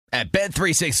At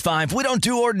Bet365, we don't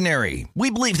do ordinary. We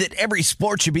believe that every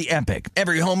sport should be epic.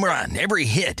 Every home run, every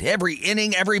hit, every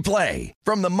inning, every play.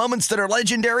 From the moments that are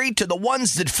legendary to the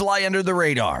ones that fly under the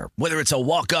radar. Whether it's a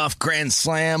walk-off grand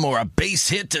slam or a base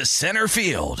hit to center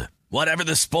field. Whatever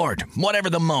the sport, whatever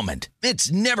the moment.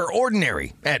 It's never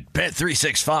ordinary at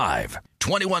Bet365.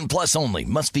 21 plus only.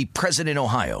 Must be present in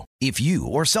Ohio. If you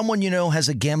or someone you know has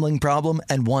a gambling problem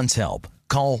and wants help,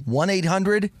 call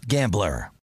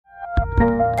 1-800-GAMBLER.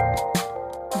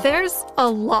 There's a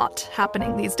lot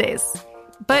happening these days,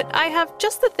 but I have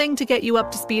just the thing to get you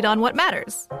up to speed on what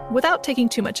matters without taking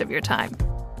too much of your time.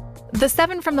 The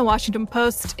 7 from the Washington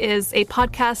Post is a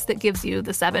podcast that gives you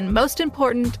the 7 most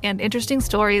important and interesting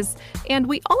stories, and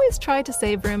we always try to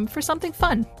save room for something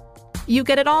fun. You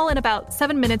get it all in about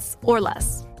 7 minutes or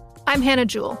less. I'm Hannah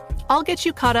Jewell. I'll get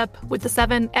you caught up with the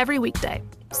 7 every weekday.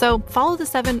 So follow the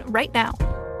 7 right now.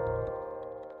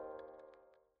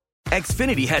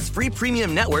 Xfinity has free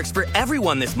premium networks for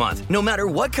everyone this month, no matter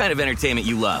what kind of entertainment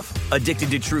you love.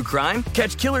 Addicted to true crime?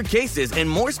 Catch killer cases and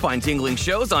more spine-tingling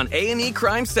shows on A&E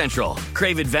Crime Central.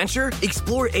 Crave adventure?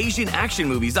 Explore Asian action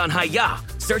movies on Hayya.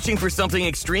 Searching for something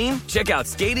extreme? Check out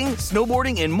skating,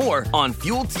 snowboarding, and more on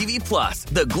Fuel TV Plus,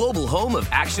 the global home of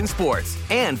action sports.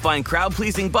 And find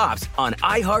crowd-pleasing bops on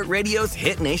iHeartRadio's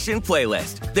Hit Nation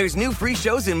playlist. There's new free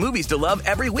shows and movies to love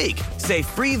every week. Say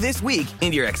free this week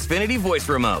in your Xfinity voice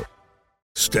remote.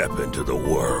 Step into the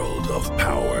world of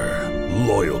power,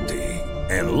 loyalty,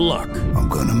 and luck. I'm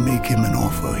gonna make him an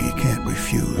offer he can't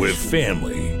refuse. With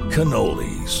family,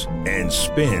 cannolis, and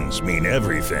spins mean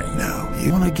everything. Now,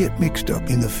 you wanna get mixed up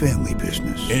in the family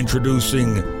business.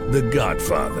 Introducing The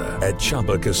Godfather at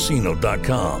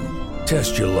ChumbaCasino.com.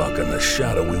 Test your luck in the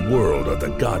shadowy world of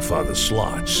The Godfather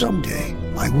slot. Someday,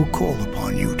 I will call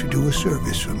upon you to do a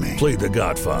service for me. Play The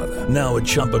Godfather, now at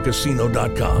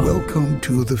ChumbaCasino.com. Welcome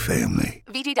to the family.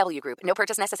 VGW Group. No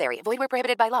purchase necessary. Void where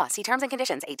prohibited by law. See terms and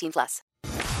conditions. 18 plus.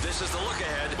 This is The Look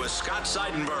Ahead with Scott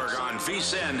Seidenberg on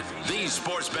VSiN, the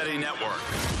Sports Betting Network.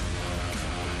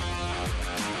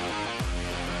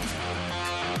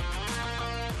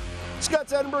 Scott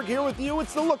Seidenberg here with you.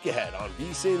 It's The Look Ahead on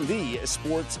VSiN, the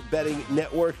Sports Betting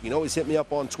Network. You can always hit me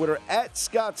up on Twitter at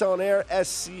ScottsOnAir,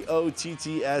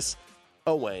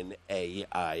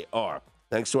 SCOTTSONAIR.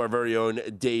 Thanks to our very own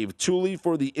Dave Tooley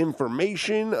for the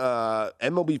information.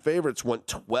 MLB favorites went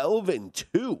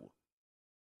 12-2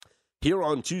 here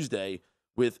on Tuesday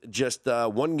with just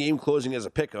one game closing as a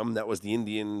pick'em. That was the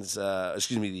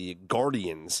the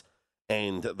Guardians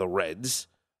and the Reds.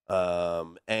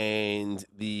 And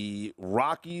the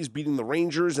Rockies beating the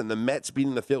Rangers and the Mets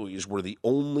beating the Phillies were the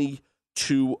only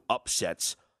two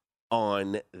upsets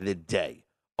on the day.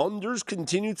 Unders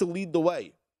continue to lead the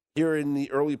way here in the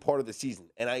early part of the season.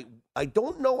 And I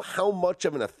don't know how much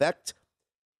of an effect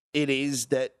it is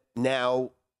that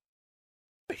now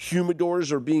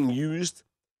humidors are being used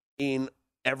in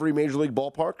every major league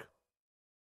ballpark.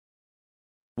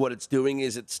 What it's doing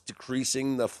is it's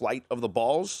decreasing the flight of the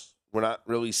balls. We're not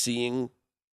really seeing,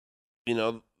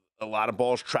 a lot of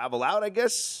balls travel out, I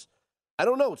guess. I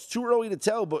don't know. It's too early to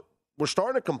tell, but we're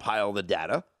starting to compile the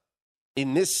data.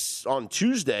 On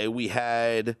Tuesday, we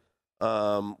had,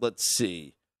 let's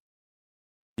see.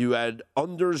 You had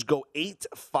unders go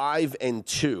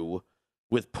 8-5-2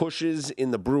 with pushes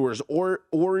in the Brewers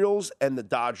Orioles and the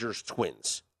Dodgers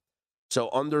Twins. So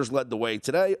unders led the way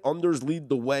today. Unders lead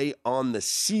the way on the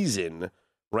season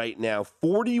right now.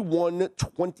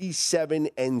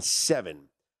 41-27-7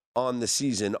 on the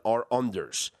season are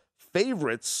unders.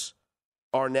 Favorites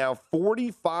are now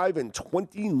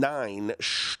 45-29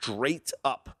 straight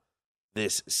up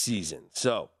this season.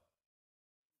 So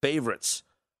favorites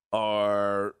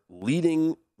are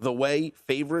leading the way.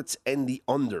 Favorites and the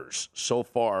unders so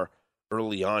far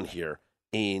early on here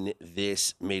in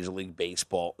this Major League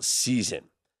Baseball season.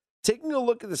 Taking a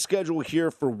look at the schedule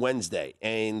here for Wednesday,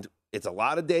 and it's a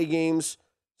lot of day games,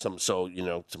 some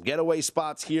getaway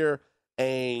spots here,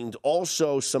 and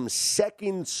also some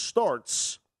second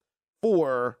starts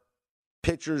for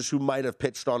pitchers who might have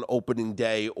pitched on opening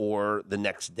day or the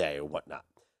next day or whatnot.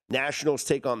 Nationals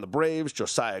take on the Braves.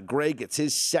 Josiah Gray gets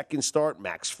his second start.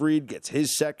 Max Fried gets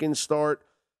his second start.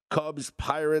 Cubs,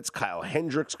 Pirates, Kyle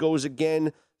Hendricks goes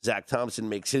again. Zach Thompson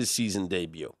makes his season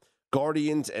debut.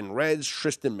 Guardians and Reds,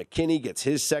 Tristan McKinney gets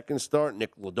his second start.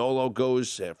 Nick Lodolo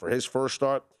goes for his first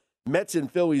start. Mets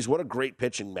and Phillies, what a great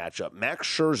pitching matchup. Max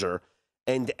Scherzer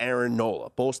and Aaron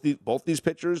Nola. Both these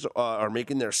pitchers are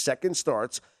making their second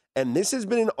starts, and this has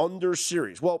been an under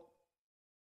series. Well,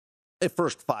 a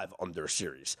first 5 under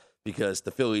series because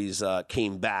the Phillies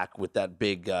came back with that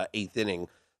big eighth inning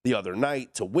the other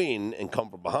night to win and come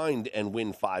from behind and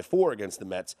win 5-4 against the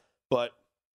Mets. But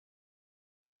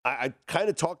I kind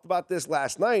of talked about this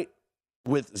last night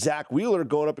with Zach Wheeler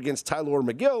going up against Tyler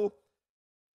McGill,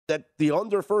 that the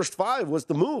under first 5 was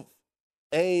the move.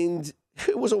 And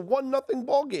it was a 1-0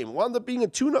 ball game. It wound up being a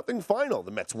 2-0 final,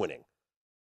 the Mets winning.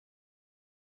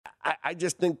 I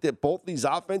just think that both these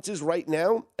offenses right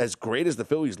now, as great as the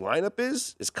Phillies lineup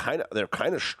is they're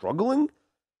kind of struggling.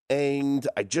 And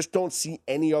I just don't see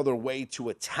any other way to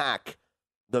attack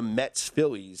the Mets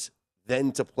Phillies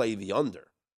than to play the under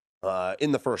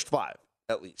in the first 5,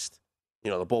 at least. The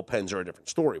bullpens are a different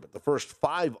story, but the first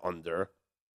 5 under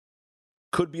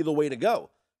could be the way to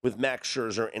go with Max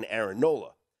Scherzer and Aaron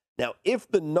Nola. Now, if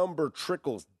the number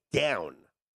trickles down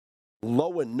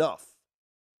low enough,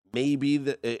 maybe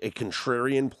a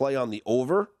contrarian play on the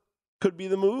over could be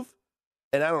the move.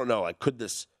 And I don't know, could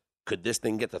this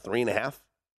thing get to 3.5?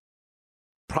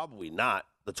 Probably not.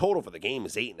 The total for the game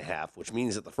is 8.5, which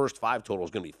means that the first 5 total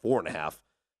is going to be 4.5.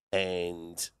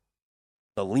 And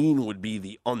the lean would be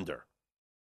the under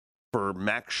for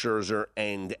Max Scherzer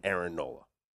and Aaron Nola.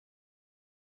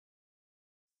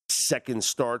 Second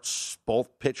starts,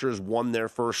 both pitchers won their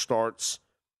first starts.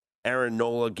 Aaron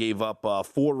Nola gave up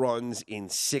 4 runs in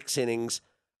 6 innings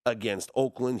against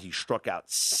Oakland. He struck out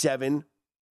 7.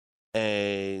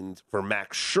 And for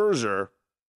Max Scherzer,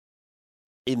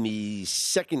 in the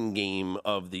second game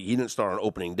he didn't start on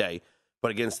opening day,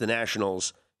 but against the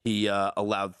Nationals, he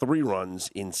allowed 3 runs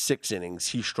in 6 innings.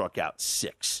 He struck out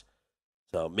 6.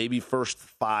 So maybe first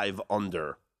 5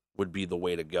 under would be the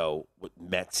way to go with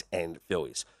Mets and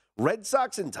Phillies. Red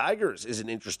Sox and Tigers is an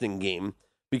interesting game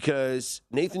because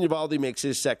Nathan Eovaldi makes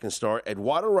his second start.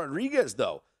 Eduardo Rodriguez,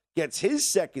 though, gets his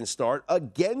second start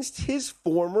against his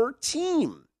former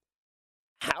team.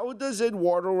 How does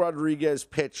Eduardo Rodriguez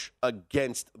pitch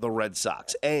against the Red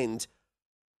Sox? And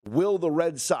will the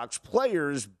Red Sox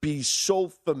players be so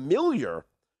familiar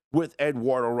with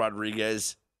Eduardo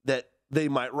Rodriguez that they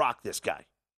might rock this guy?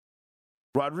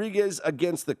 Rodriguez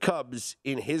against the Cubs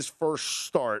in his first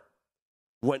start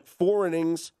went 4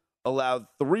 innings, allowed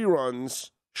 3 runs,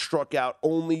 struck out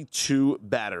only 2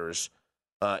 batters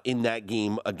in that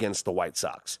game against the White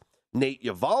Sox. Nate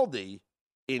Eovaldi,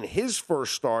 in his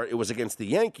first start, it was against the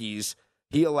Yankees.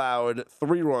 He allowed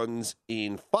 3 runs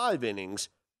in 5 innings,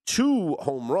 2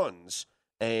 home runs,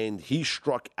 and he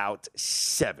struck out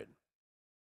 7.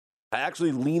 I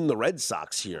actually lean the Red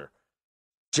Sox here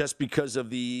just because of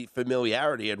the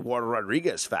familiarity Eduardo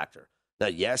Rodriguez factor. Now,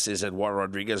 yes, is Eduardo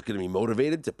Rodriguez going to be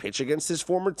motivated to pitch against his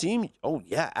former team? Oh,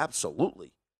 yeah,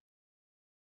 absolutely.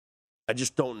 I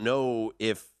just don't know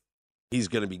if he's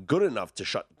going to be good enough to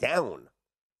shut down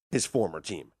his former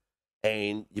team.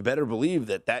 And you better believe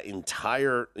that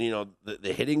entire,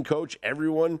 the hitting coach,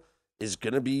 everyone is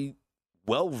going to be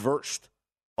well-versed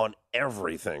on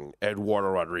everything Eduardo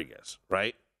Rodriguez,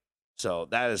 right? So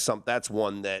that's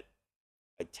one that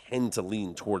I tend to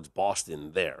lean towards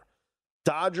Boston there.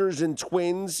 Dodgers and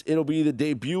Twins, it'll be the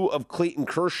debut of Clayton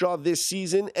Kershaw this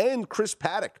season, and Chris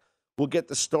Paddock will get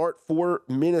the start for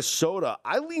Minnesota.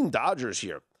 I lean Dodgers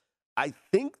here. I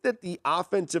think that the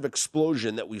offensive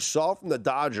explosion that we saw from the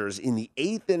Dodgers in the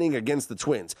 8th inning against the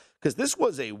Twins, because this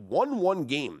was a 1-1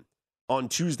 game on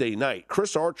Tuesday night.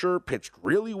 Chris Archer pitched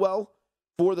really well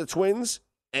for the Twins,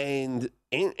 and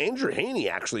Andrew Heaney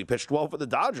actually pitched well for the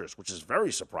Dodgers, which is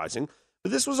very surprising.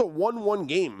 But this was a 1-1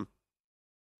 game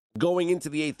going into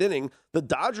the 8th inning. The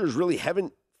Dodgers really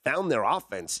haven't found their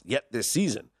offense yet this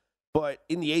season. But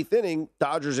in the 8th inning,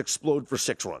 Dodgers explode for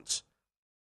 6 runs.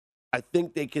 I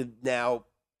think they could now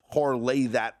parlay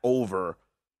that over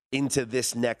into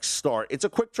this next start. It's a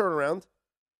quick turnaround.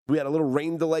 We had a little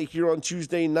rain delay here on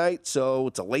Tuesday night, so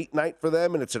it's a late night for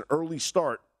them, and it's an early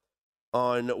start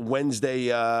on Wednesday.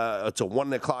 It's a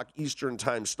 1 o'clock Eastern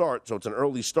time start, so it's an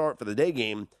early start for the day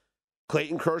game.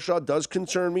 Clayton Kershaw does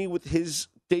concern me with his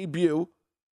debut,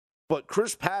 but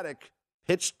Chris Paddock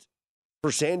pitched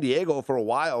for San Diego for a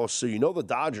while, so the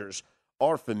Dodgers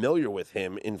are familiar with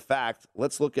him. In fact,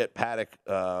 let's look at Paddock,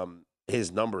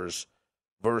 his numbers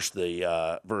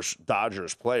versus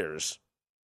Dodgers players,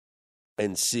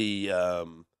 and see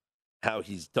how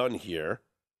he's done here.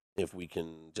 If we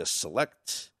can just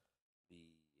select the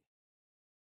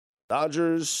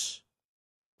Dodgers.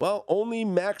 Well, only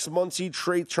Max Muncy,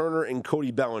 Trey Turner, and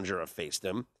Cody Bellinger have faced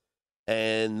him.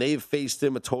 And they've faced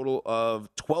him a total of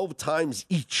 12 times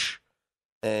each.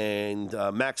 And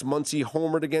Max Muncy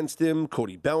homered against him.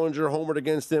 Cody Bellinger homered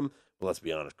against him. Well, let's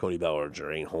be honest, Cody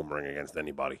Bellinger ain't homering against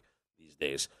anybody these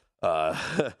days.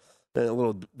 A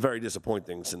little very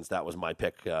disappointing since that was my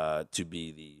pick to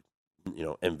be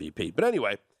the MVP. But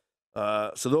anyway,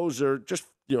 So those are just,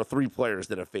 three players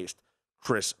that have faced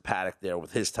Chris Paddack there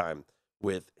with his time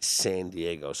with San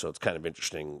Diego. So it's kind of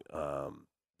interesting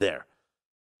there.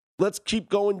 Let's keep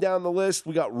going down the list.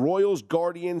 We got Royals,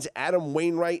 Guardians, Adam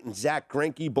Wainwright, and Zach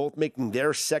Greinke both making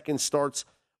their second starts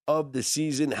of the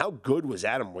season. How good was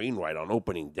Adam Wainwright on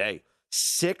opening day?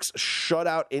 6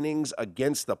 shutout innings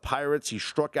against the Pirates. He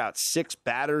struck out 6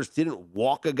 batters, didn't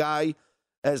walk a guy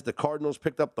as the Cardinals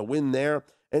picked up the win there.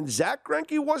 And Zach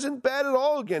Greinke wasn't bad at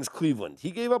all against Cleveland.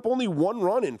 He gave up only 1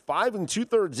 run in 5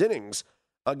 2/3 innings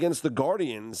against the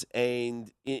Guardians.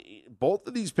 And both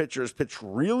of these pitchers pitched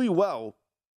really well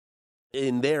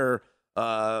in their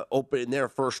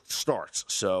first starts.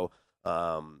 So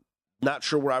not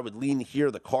sure where I would lean here.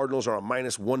 The Cardinals are a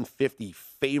 -150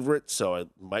 favorite, so I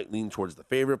might lean towards the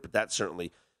favorite, but that's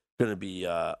certainly going to be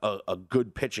a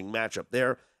good pitching matchup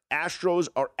there. Astros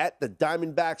are at the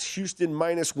Diamondbacks. Houston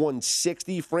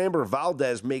 -160. Framber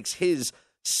Valdez makes his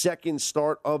second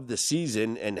start of the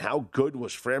season. And how good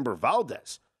was Framber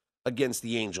Valdez against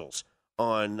the Angels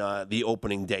on the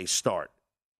opening day start?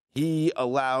 He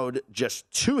allowed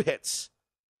just 2 hits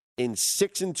in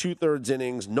 6 2/3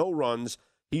 innings, no runs.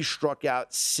 He struck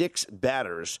out 6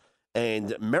 batters.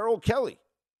 And Merrill Kelly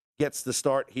gets the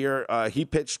start here. He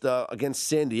pitched against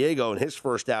San Diego in his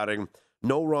first outing.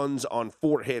 No runs on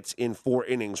 4 hits in 4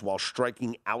 innings while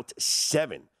striking out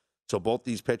 7. So both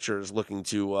these pitchers looking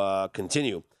to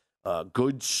continue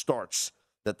good starts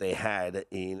that they had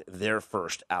in their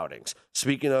first outings.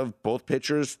 Speaking of both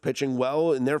pitchers pitching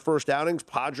well in their first outings,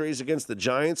 Padres against the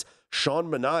Giants,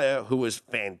 Sean Manaea, who was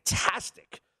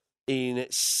fantastic in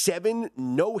 7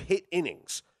 no-hit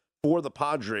innings for the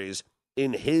Padres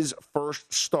in his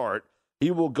first start. He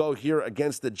will go here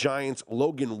against the Giants.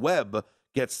 Logan Webb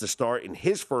gets the start in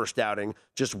his first outing,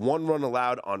 just 1 run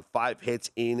allowed on 5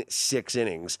 hits in 6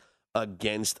 innings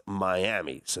against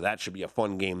Miami. So that should be a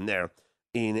fun game there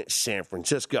in San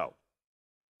Francisco.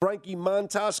 Frankie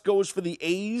Montas goes for the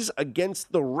A's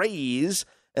against the Rays,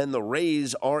 and the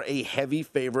Rays are a heavy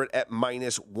favorite at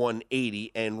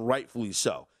 -180, and rightfully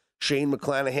so. Shane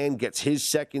McClanahan gets his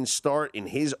second start in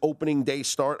his opening day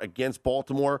start against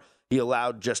Baltimore. He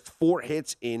allowed just 4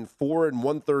 hits in 4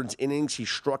 1/3 innings. He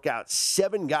struck out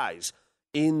 7 guys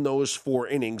in those 4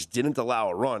 innings, didn't allow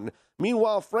a run.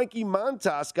 Meanwhile, Frankie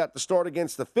Montas got the start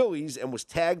against the Phillies and was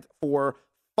tagged for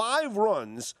 5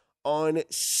 runs on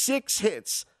 6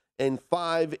 hits in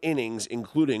 5 innings,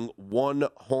 including 1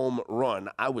 home run.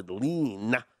 I would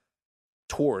lean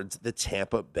towards the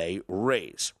Tampa Bay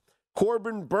Rays.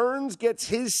 Corbin Burns gets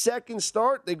his second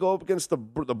start. They go up against the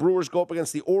Brewers, go up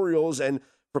against the Orioles, and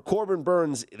for Corbin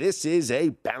Burns, this is a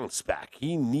bounce back.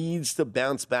 He needs to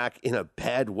bounce back in a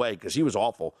bad way because he was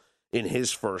awful in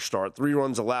his first start. 3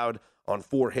 runs allowed on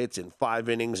 4 hits in 5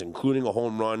 innings, including a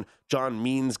home run. John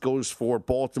Means goes for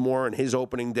Baltimore in his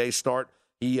opening day start.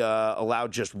 He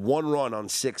allowed just 1 run on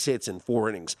 6 hits in 4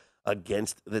 innings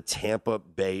against the Tampa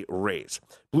Bay Rays.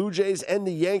 Blue Jays and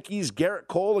the Yankees, Garrett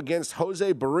Cole against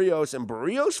Jose Barrios. And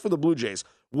Barrios for the Blue Jays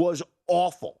was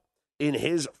awful in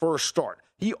his first start.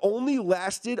 He only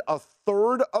lasted a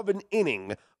third of an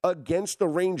inning against the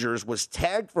Rangers, was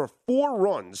tagged for 4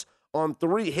 runs on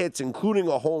 3 hits, including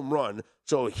a home run.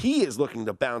 So he is looking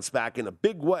to bounce back in a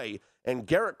big way. And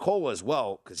Garrett Cole as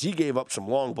well, because he gave up some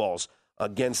long balls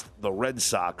against the Red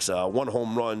Sox. 1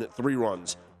 home run, 3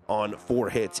 runs on 4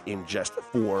 hits in just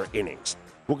 4 innings.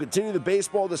 We'll continue the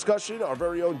baseball discussion. Our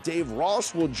very own Dave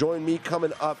Ross will join me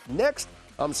coming up next.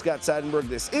 I'm Scott Seidenberg.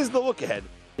 This is The Look Ahead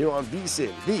here on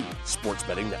VSiN, the Sports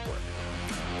Betting Network.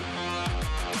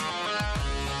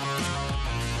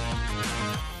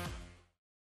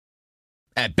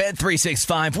 At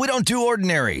Bet365, we don't do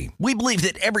ordinary. We believe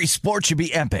that every sport should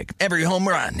be epic. Every home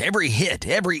run, every hit,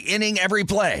 every inning, every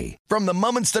play. From the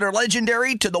moments that are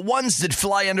legendary to the ones that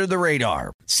fly under the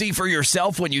radar. See for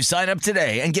yourself when you sign up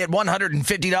today and get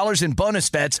 $150 in bonus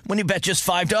bets when you bet just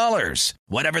 $5.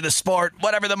 Whatever the sport,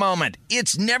 whatever the moment,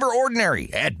 it's never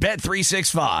ordinary at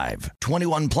Bet365.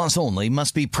 21 plus only.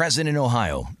 Must be present in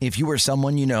Ohio. If you or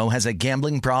someone you know has a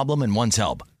gambling problem and wants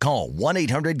help, call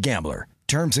 1-800-GAMBLER.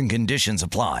 Terms and conditions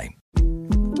apply.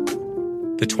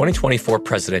 The 2024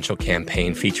 presidential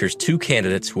campaign features 2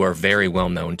 candidates who are very well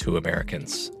known to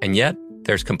Americans. And yet,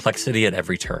 there's complexity at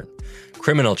every turn.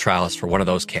 Criminal trials for one of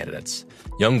those candidates.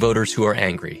 Young voters who are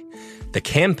angry. The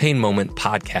Campaign Moment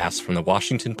podcast from the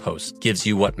Washington Post gives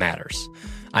you what matters.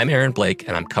 I'm Aaron Blake,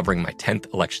 and I'm covering my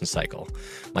 10th election cycle.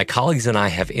 My colleagues and I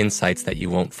have insights that you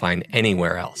won't find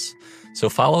anywhere else. So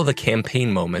follow The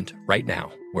Campaign Moment right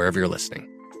now, wherever you're listening.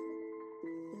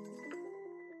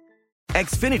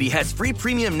 Xfinity has free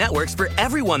premium networks for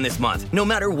everyone this month, no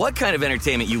matter what kind of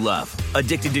entertainment you love.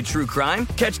 Addicted to true crime?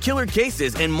 Catch killer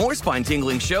cases and more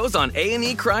spine-tingling shows on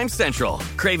A&E Crime Central.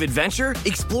 Crave adventure?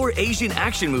 Explore Asian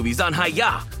action movies on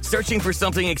Hi-YAH. Searching for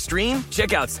something extreme?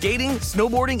 Check out skating,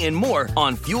 snowboarding, and more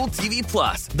on Fuel TV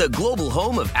Plus, the global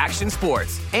home of action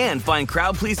sports. And find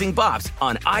crowd-pleasing bops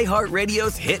on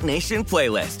iHeartRadio's Hit Nation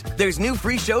playlist. There's new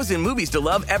free shows and movies to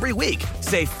love every week.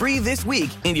 Say free this week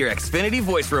in your Xfinity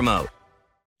voice remote.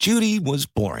 Judy was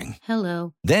boring.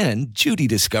 Hello. Then Judy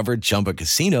discovered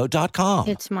ChumbaCasino.com.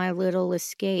 It's my little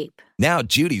escape. Now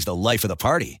Judy's the life of the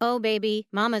party. Oh, baby,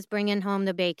 mama's bringing home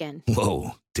the bacon.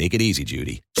 Whoa, take it easy,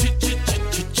 Judy.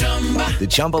 The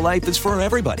Chumba life is for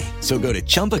everybody. So go to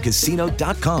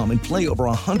ChumbaCasino.com and play over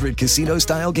 100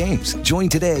 casino-style games. Join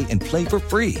today and play for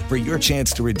free for your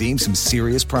chance to redeem some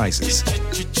serious prizes.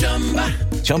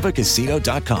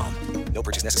 ChumbaCasino.com. No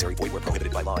purchase necessary. Void where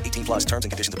prohibited by law. 18 plus terms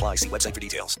and conditions apply. See website for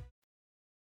details.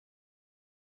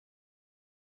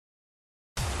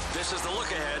 This is the look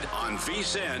ahead on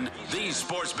VSiN, the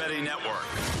Sports Betting Network.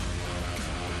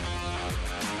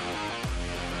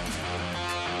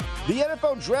 The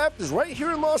NFL Draft is right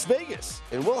here in Las Vegas,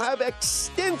 and we'll have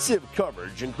extensive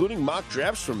coverage, including mock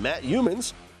drafts from Matt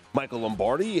Humans. Michael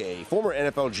Lombardi, a former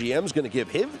NFL GM, is going to give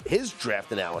his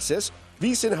draft analysis.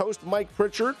 VSiN host Mike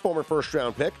Pritchard, former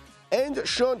first-round pick, and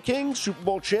Sean King, Super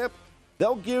Bowl champ,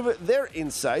 they'll give their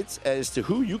insights as to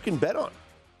who you can bet on.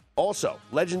 Also,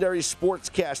 legendary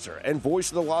sportscaster and voice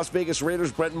of the Las Vegas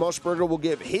Raiders, Brent Musburger, will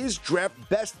give his draft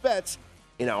best bets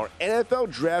in our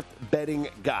NFL Draft Betting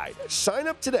Guide. Sign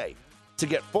up today to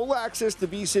get full access to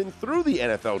VSiN through the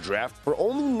NFL Draft for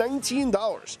only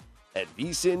 $19 at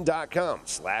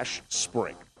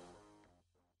vsin.com/spring.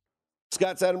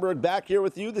 Scott Seidenberg back here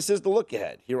with you. This is The Look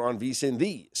Ahead here on VSiN,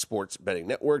 the Sports Betting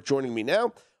Network. Joining me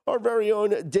now, our very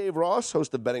own Dave Ross,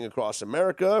 host of Betting Across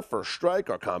America, First Strike,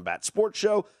 our combat sports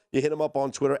show. You hit him up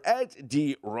on Twitter at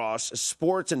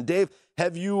DRossSports. And Dave,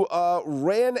 have you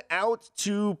ran out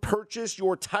to purchase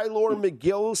your Tyler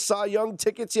McGill Cy Young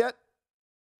tickets yet?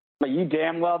 You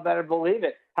damn well better believe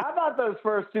it. How about those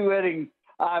first two outings?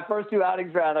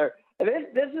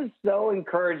 This is so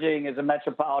encouraging as a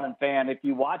Metropolitan fan. If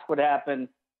you watch what happened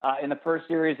in the first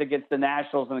series against the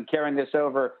Nationals and then carrying this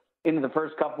over into the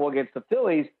first couple against the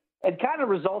Phillies, and kind of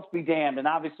results be damned. And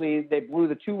obviously they blew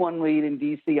the 2-1 lead in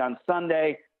D.C. on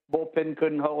Sunday. Bullpen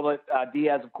couldn't hold it.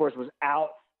 Diaz, of course, was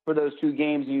out for those two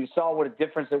games. And you saw what a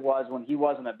difference it was when he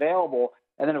wasn't available.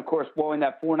 And then, of course, blowing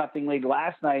that 4-0 lead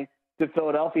last night to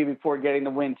Philadelphia before getting the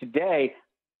win today.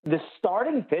 The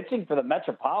starting pitching for the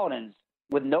Metropolitans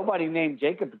with nobody named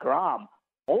Jacob deGrom,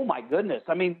 oh, my goodness.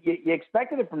 I mean, you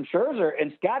expected it from Scherzer.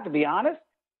 And, Scott, to be honest,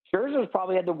 Scherzer's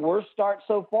probably had the worst start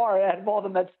so far out of all the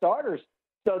Mets starters.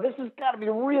 So this has got to be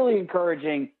really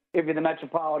encouraging if you're the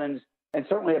Metropolitans and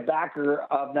certainly a backer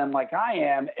of them like I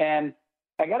am. And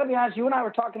I got to be honest, you and I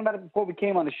were talking about it before we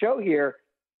came on the show here.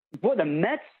 Boy, the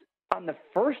Mets on the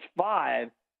first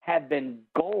five have been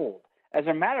gold. As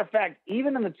a matter of fact,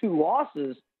 even in the two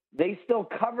losses, they still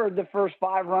covered the first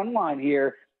 5 run line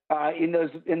here in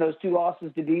those two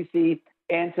losses to D.C.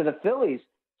 and to the Phillies.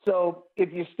 So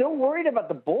if you're still worried about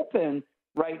the bullpen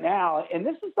right now, and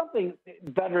this is something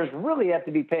bettors really have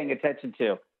to be paying attention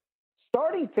to.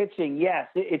 Starting pitching, yes,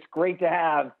 it's great to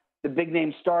have the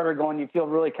big-name starter going. You feel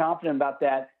really confident about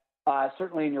that,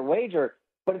 certainly in your wager.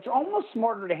 But it's almost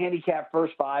smarter to handicap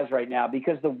first fives right now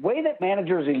because the way that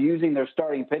managers are using their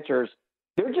starting pitchers,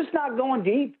 they're just not going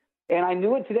deep. And I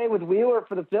knew it today with Wheeler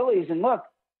for the Phillies. And look,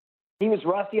 he was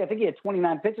rusty. I think he had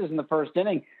 29 pitches in the first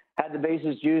inning, had the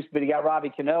bases juiced, but he got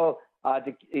Robbie Cano.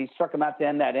 He struck him out to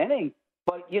end that inning.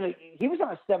 But, you know, he was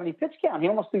on a 70-pitch count. He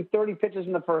almost threw 30 pitches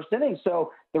in the first inning.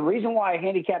 So the reason why I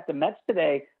handicapped the Mets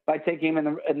today by taking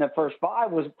him in the first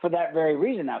 5 was for that very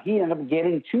reason. Now, he ended up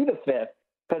getting to the 5th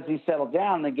because he settled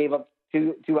down and then gave up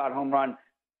two-out home run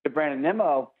to Brandon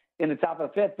Nimmo in the top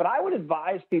of the 5th. But I would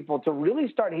advise people to really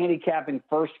start handicapping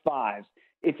first 5s.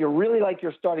 If you really like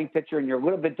your starting pitcher and you're a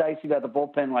little bit dicey about the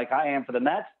bullpen like I am for the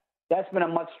Mets, that's been a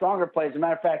much stronger play. As a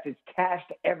matter of fact, it's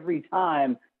cashed every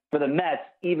time for the Mets,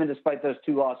 even despite those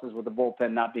 2 losses with the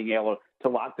bullpen not being able to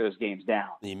lock those games down.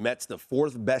 The Mets, the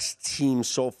 4th best team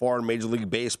so far in Major League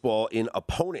Baseball in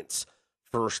opponents'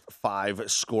 first 5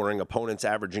 scoring. Opponents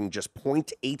averaging just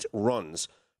 0.8 runs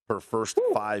per first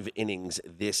 5 innings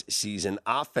this season.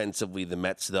 Offensively, the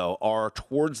Mets, though, are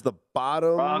towards the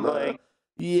bottom.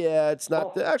 Yeah, it's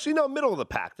not. Actually, no, middle of the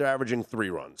pack. They're averaging 3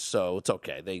 runs, so it's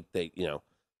okay. They're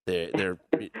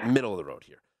middle of the road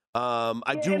here.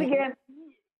 I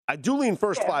do lean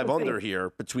first 5 under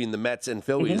here between the Mets and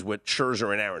Phillies with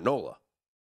Scherzer and Aaron Nola.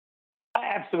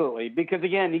 Absolutely, because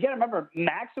again, you got to remember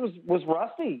Max was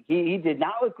rusty. He did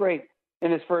not look great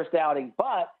in his first outing,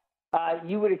 but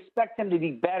you would expect him to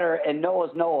be better. And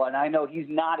Noah's Noah, and I know he's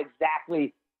not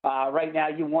exactly right now.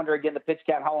 You wonder again the pitch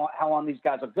count how long these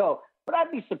guys will go, but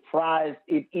I'd be surprised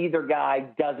if either guy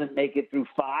doesn't make it through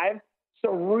 5.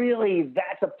 So really,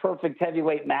 that's a perfect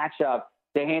heavyweight matchup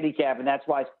to handicap, and that's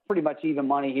why it's pretty much even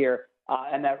money here.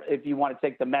 And that if you want to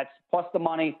take the Mets plus the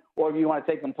money, or if you want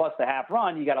to take them plus the half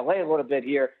run, you got to lay a little bit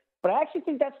here. But I actually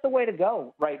think that's the way to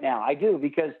go right now. I do,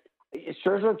 because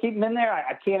Scherzer will keep him in there.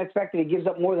 I can't expect that he gives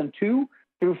up more than 2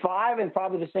 through 5, and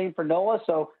probably the same for Noah.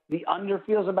 So the under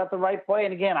feels about the right play.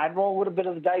 And again, I'd roll a little bit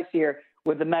of the dice here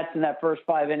with the Mets in that first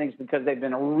 5 innings, because they've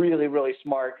been a really, really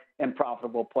smart and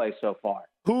profitable play so far.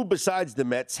 Who besides the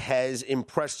Mets has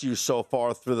impressed you so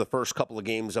far through the first couple of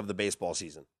games of the baseball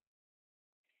season?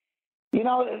 You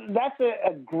know, that's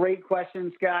a great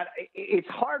question, Scott. It's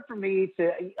hard for me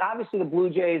to – obviously the Blue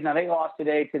Jays, now they lost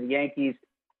today to the Yankees,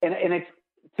 and it's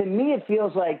to me it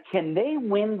feels like, can they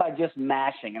win by just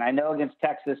mashing? And I know against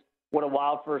Texas, what a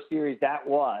wild first series that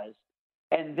was.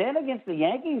 And then against the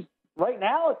Yankees, right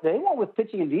now, they went with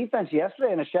pitching and defense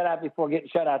yesterday in a shutout before getting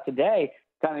shut out today.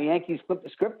 Kind of the Yankees flipped the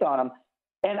script on them.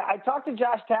 And I talked to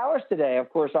Josh Towers today, of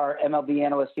course, our MLB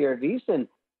analyst here at VSiN,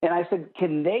 and I said,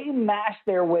 can they mash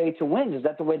their way to win? Is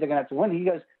that the way they're going to have to win? He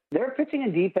goes, their pitching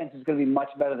and defense is going to be much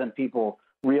better than people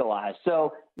realize.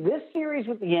 So this series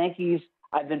with the Yankees,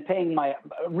 I've been paying my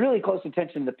really close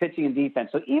attention to the pitching and defense.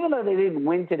 So even though they didn't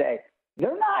win today,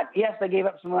 they're not, yes, they gave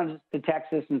up some runs to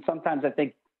Texas, and sometimes I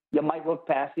think you might look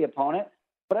past the opponent,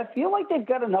 but I feel like they've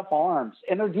got enough arms,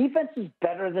 and their defense is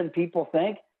better than people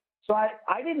think. So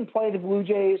I didn't play the Blue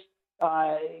Jays,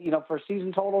 for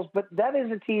season totals, but that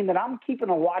is a team that I'm keeping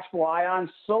a watchful eye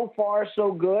on. So far,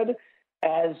 so good,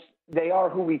 as they are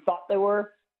who we thought they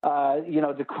were.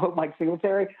 To quote Mike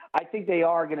Singletary, I think they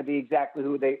are going to be exactly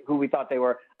who we thought they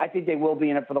were. I think they will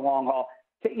be in it for the long haul.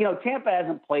 Tampa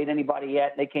hasn't played anybody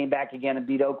yet. They came back again and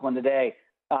beat Oakland today.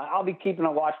 I'll be keeping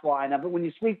a watchful eye on them. But when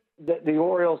you sweep the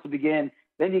Orioles to begin,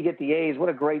 then you get the A's. What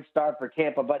a great start for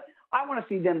Tampa. But I want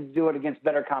to see them do it against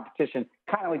better competition,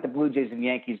 kind of like the Blue Jays and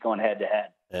Yankees going head-to-head.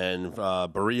 And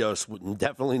Barrios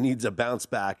definitely needs a bounce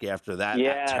back after that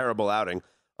terrible outing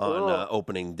on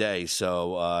opening day.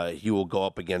 So he will go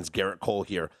up against Garrett Cole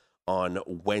here on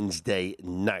Wednesday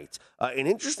night. An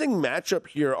interesting matchup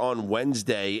here on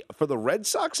Wednesday for the Red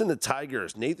Sox and the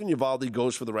Tigers. Nathan Eovaldi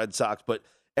goes for the Red Sox, but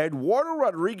Eduardo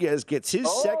Rodriguez gets his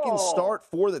second start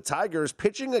for the Tigers,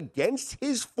 pitching against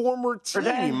his former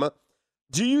team.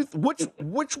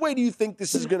 Which way do you think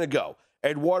this is going to go?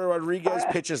 Eduardo Rodriguez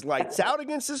pitches lights out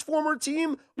against his former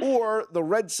team, or the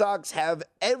Red Sox have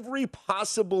every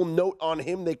possible note on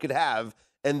him they could have,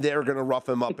 and they're going to rough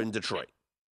him up in Detroit?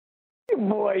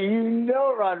 Boy,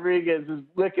 Rodriguez is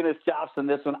licking his chops on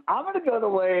this one. I'm going to go the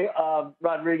way of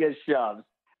Rodriguez shoves.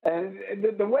 And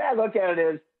the way I look at it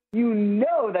is,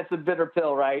 that's a bitter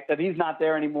pill, right? That he's not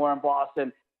there anymore in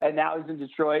Boston, and now he's in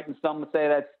Detroit, and some would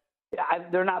say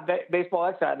they're not baseball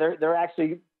experts. They're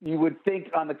actually, you would think,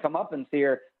 on the comeuppance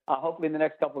here, hopefully in the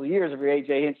next couple of years of your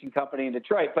A.J. Hinch and company in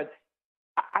Detroit. But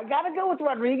I got to go with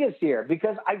Rodriguez here,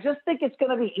 because I just think it's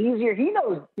going to be easier. He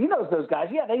knows those guys.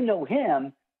 Yeah, they know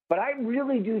him. But I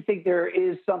really do think there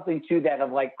is something to that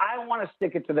of like, I want to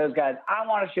stick it to those guys. I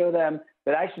want to show them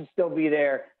that I should still be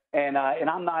there, and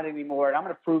I'm not anymore, and I'm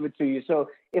going to prove it to you. So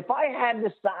if I had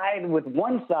to side with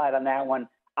one side on that one,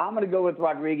 I'm going to go with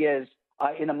Rodriguez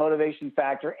in a motivation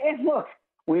factor. And look,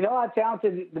 we know how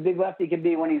talented the big lefty can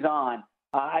be when he's on.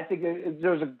 I think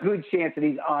there's a good chance that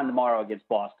he's on tomorrow against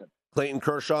Boston. Clayton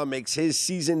Kershaw makes his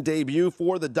season debut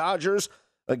for the Dodgers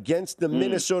against the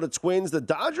Minnesota Twins. The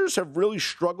Dodgers have really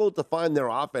struggled to find their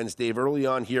offense, Dave, early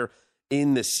on here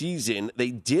in the season.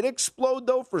 They did explode,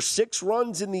 though, for 6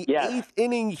 runs in the 8th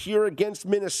inning here against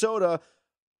Minnesota.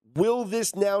 Will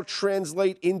this now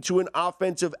translate into an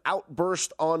offensive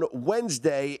outburst on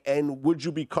Wednesday, and would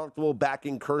you be comfortable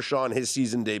backing Kershaw in his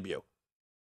season debut?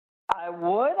 I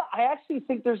would. I actually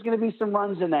think there's going to be some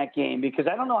runs in that game, because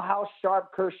I don't know how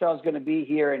sharp Kershaw is going to be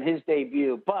here in his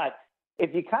debut, but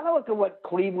if you kind of look at what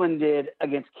Cleveland did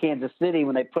against Kansas City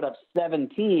when they put up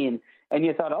 17, and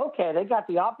you thought, okay, they got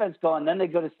the offense going, then they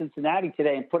go to Cincinnati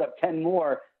today and put up 10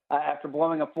 more after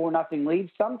blowing a 4-0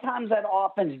 lead. Sometimes that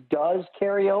offense does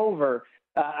carry over.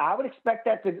 I would expect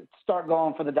that to start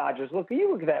going for the Dodgers. Look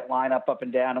at that lineup up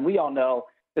and down, and we all know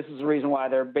this is the reason why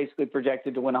they're basically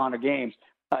projected to win 100 games.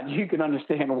 You can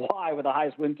understand why with the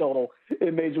highest win total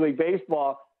in Major League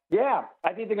Baseball. Yeah,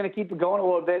 I think they're going to keep it going a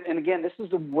little bit. And again, this is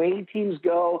the way teams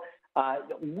go. A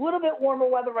little bit warmer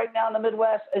weather right now in the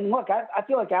Midwest. And look, I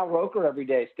feel like Al Roker every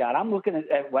day, Scott. I'm looking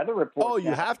at weather reports. Oh,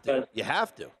 you have to. You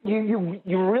have to. You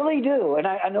really do. And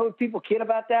I know people kid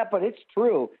about that, but it's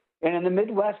true. And in the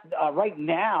Midwest right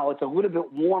now, it's a little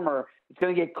bit warmer. It's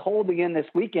going to get cold again this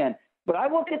weekend. But I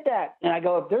look at that, and I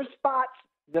go, if there's spots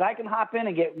that I can hop in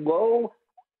and get low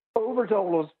over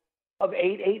totals of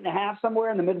 8.5 somewhere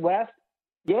in the Midwest,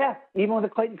 yeah, even with the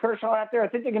Clayton Kershaw out there, I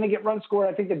think they're going to get runs scored.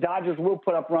 I think the Dodgers will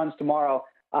put up runs tomorrow.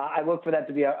 I look for that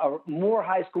to be a more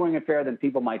high-scoring affair than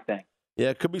people might think. Yeah,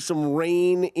 it could be some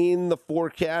rain in the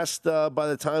forecast by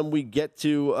the time we get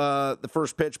to the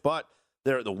first pitch, but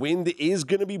the wind is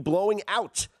going to be blowing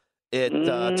out at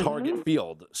Target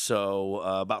Field. So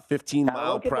about 15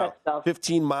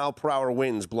 mile per hour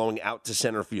winds blowing out to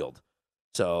center field.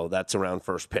 So that's around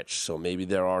first pitch. So maybe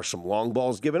there are some long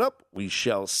balls given up. We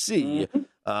shall see.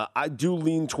 I do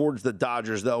lean towards the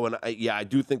Dodgers, though, and I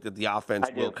do think that the offense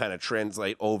will kind of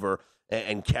translate over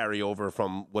and carry over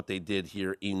from what they did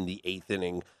here in the eighth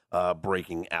inning,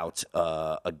 breaking out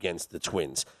against the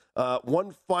Twins.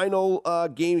 One final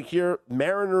game here,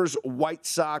 Mariners-White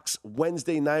Sox,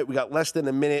 Wednesday night. We got less than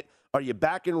a minute. Are you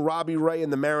backing Robbie Ray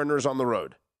and the Mariners on the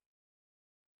road?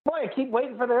 Boy, I keep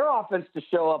waiting for their offense to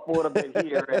show up a little bit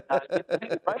here.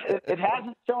 It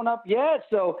hasn't shown up yet,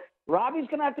 so Robbie's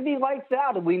going to have to be lights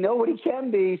out, and we know what he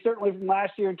can be, certainly from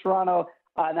last year in Toronto,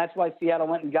 and that's why Seattle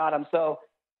went and got him. So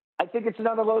I think it's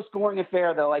another low-scoring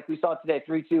affair, though, like we saw today,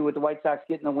 3-2 with the White Sox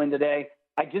getting the win today.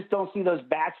 I just don't see those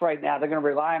bats right now. They're going to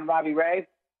rely on Robbie Ray.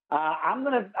 I'm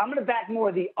gonna back more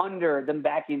of the under than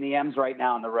backing the M's right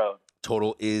now on the road.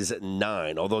 Total is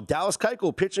 9. Although Dallas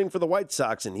Keuchel pitching for the White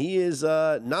Sox, and he is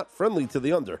not friendly to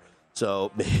the under.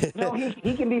 So no,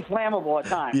 he can be flammable at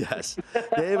times. Yes.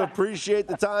 Dave, appreciate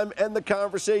the time and the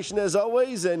conversation as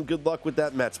always, and good luck with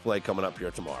that Mets play coming up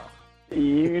here tomorrow.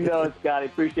 You know it, Scotty.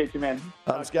 Appreciate you, man.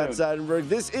 I'm Scott Seidenberg.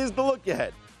 This is The Look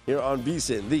Ahead here on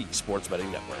VSiN, the Sports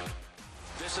Betting Network.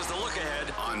 This is The Look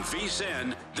Ahead on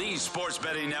VSiN, the Sports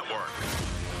Betting Network.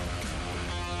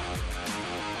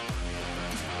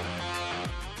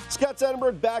 Scott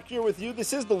Seidenberg back here with you.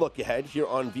 This is The Look Ahead here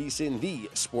on VSiN, the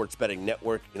Sports Betting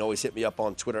Network. You can always hit me up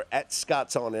on Twitter at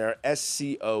ScottsOnAir,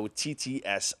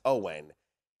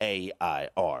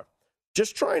 ScottsOnAir.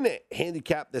 Just trying to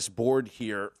handicap this board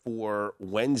here for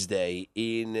Wednesday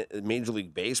in Major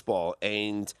League Baseball,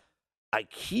 and I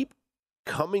keep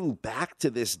coming back to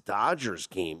this Dodgers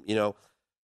game. You know,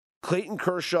 Clayton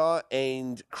Kershaw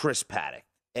and Chris Paddack.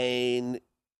 And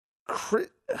Chris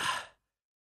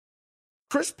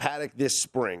Paddack this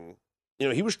spring, you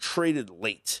know, he was traded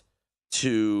late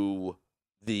to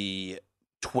the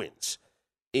Twins.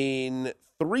 In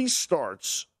 3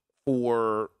 starts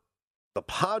for the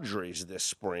Padres this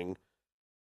spring,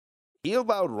 he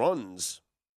allowed runs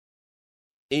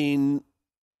in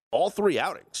all 3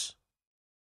 outings.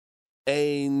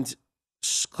 And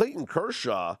Clayton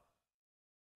Kershaw,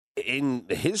 in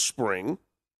his spring,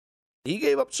 he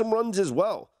gave up some runs as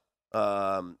well.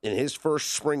 In his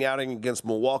first spring outing against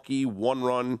Milwaukee, 1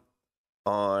 run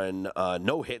on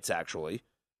no hits, actually,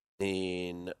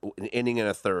 in an inning and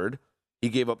a third. He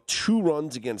gave up 2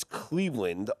 runs against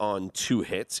Cleveland on 2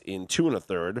 hits in 2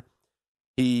 1/3.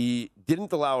 He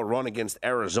didn't allow a run against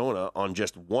Arizona on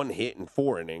just 1 hit in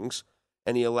 4 innings.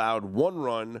 And he allowed 1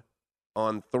 run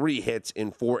on 3 hits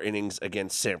in 4 innings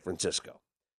against San Francisco.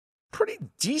 Pretty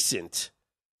decent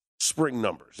spring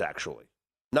numbers, actually.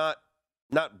 Not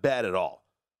bad at all.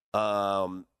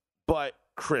 But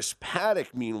Chris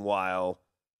Paddack, meanwhile,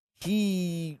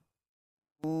 he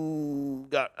I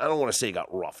don't want to say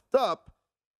got roughed up,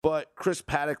 but Chris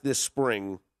Paddack this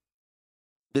spring,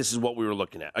 this is what we were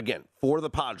looking at. Again, for the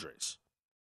Padres,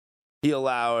 he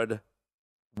allowed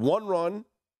 1 run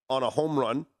on a home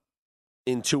run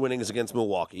in 2 innings against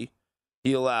Milwaukee.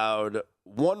 He allowed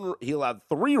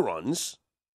 3 runs,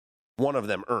 1 of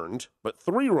them earned, but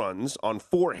 3 runs on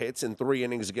 4 hits in 3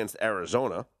 innings against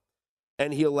Arizona.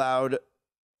 And he allowed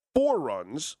 4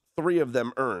 runs, 3 of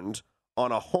them earned,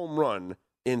 on a home run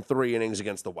in 3 innings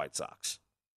against the White Sox.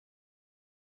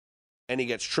 And he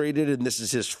gets traded, and this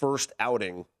is his first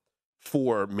outing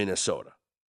for Minnesota.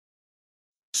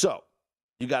 So,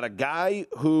 you got a guy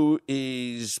who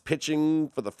is pitching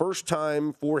for the first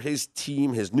time for his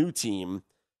team, his new team,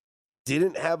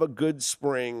 didn't have a good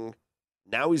spring.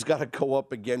 Now he's got to go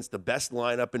up against the best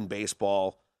lineup in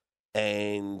baseball.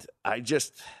 And I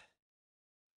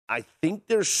think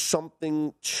there's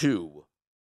something to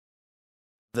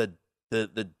the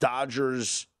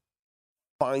Dodgers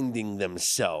finding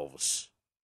themselves.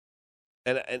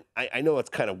 And I know it's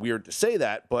kind of weird to say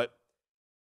that, but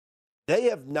they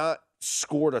have not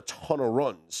scored a ton of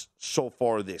runs so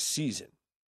far this season.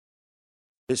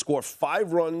 They score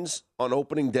 5 runs on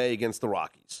opening day against the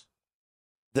Rockies.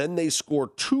 Then they score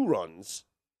 2 runs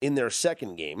in their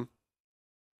second game.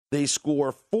 They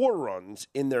score 4 runs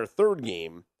in their third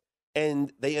game.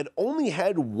 And they had only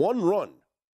had 1 run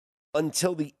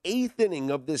until the 8th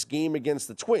inning of this game against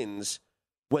the Twins,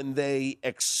 when they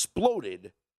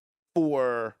exploded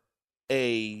for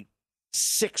a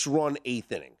 6-run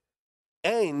 8th inning.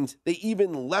 And they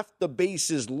even left the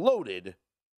bases loaded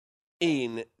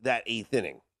in that 8th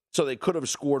inning. So they could have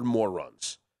scored more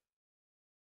runs.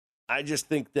 I just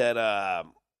think that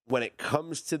when it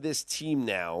comes to this team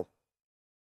now,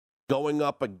 going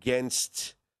up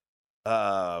against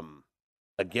Chris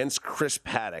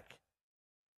Paddack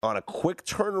on a quick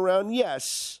turnaround,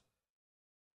 yes,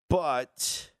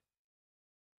 but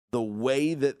the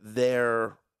way that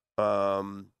their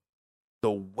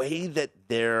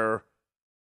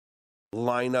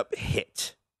lineup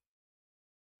hit,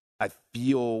 I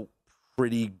feel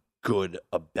pretty good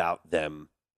about them.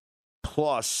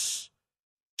 Plus,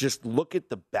 just look at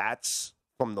the bats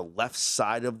from the left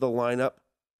side of the lineup,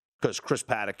 because Chris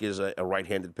Paddack is a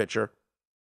right-handed pitcher.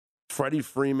 Freddie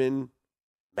Freeman,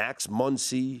 Max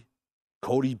Muncy,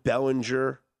 Cody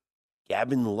Bellinger,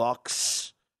 Gavin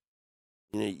Lux.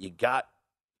 You got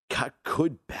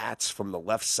good bats from the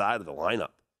left side of the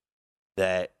lineup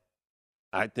that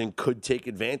I think could take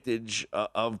advantage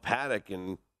of Paddack.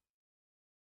 And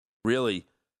really,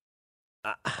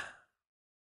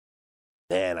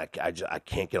 man, I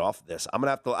can't get off of this. I'm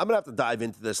gonna have to dive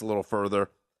into this a little further.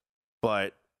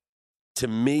 But to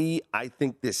me, I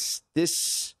think this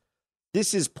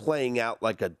is playing out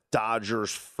like a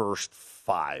Dodgers first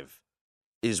 5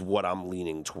 is what I'm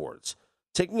leaning towards.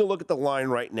 Taking a look at the line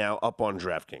right now up on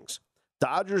DraftKings.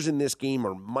 Dodgers in this game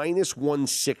are minus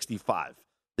 165.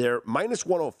 They're minus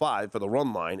 105 for the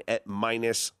run line at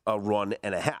minus a run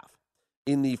and a half.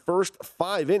 In the first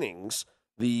 5 innings,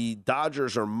 the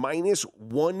Dodgers are minus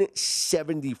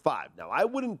 175. Now, I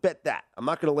wouldn't bet that. I'm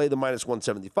not going to lay the minus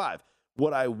 175.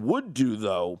 What I would do,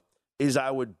 though, is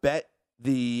I would bet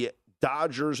the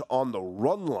Dodgers on the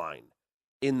run line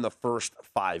in the first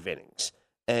 5 innings.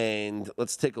 And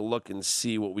let's take a look and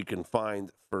see what we can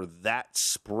find for that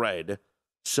spread.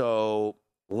 So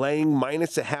laying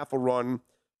minus a half a run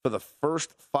for the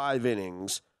first 5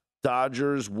 innings,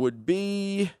 Dodgers would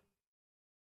be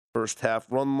first half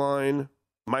run line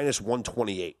minus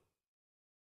 128.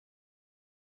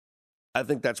 I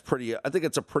think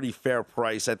it's a pretty fair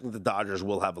price. I think the Dodgers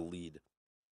will have a lead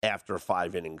after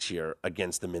 5 innings here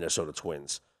against the Minnesota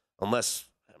Twins. Unless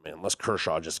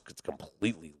Kershaw just gets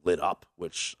completely lit up,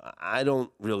 which I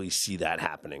don't really see that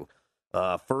happening.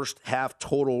 First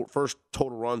total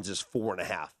runs is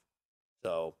 4.5.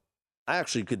 So I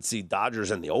actually could see Dodgers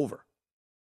and the over.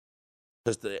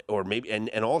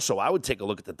 And also I would take a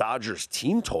look at the Dodgers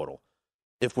team total.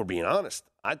 If we're being honest,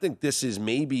 I think this is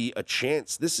maybe a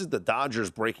chance. This is the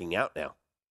Dodgers breaking out now.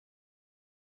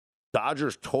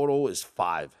 Dodgers total is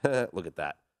 5. Look at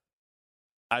that.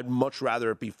 I'd much rather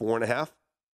it be 4.5.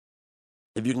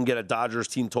 If you can get a Dodgers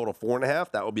team total 4.5,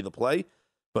 that would be the play.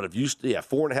 But if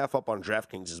 4.5 up on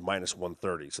DraftKings is minus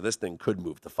 130. So this thing could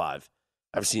move to 5.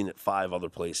 I've seen it 5 other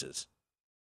places.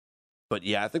 But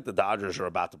yeah, I think the Dodgers are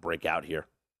about to break out here.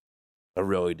 I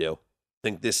really do. I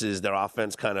think this is their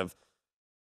offense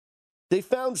they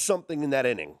found something in that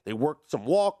inning. They worked some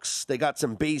walks. They got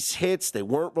some base hits. They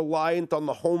weren't reliant on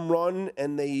the home run,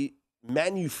 and they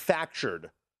manufactured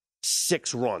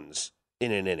 6 runs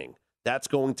in an inning. That's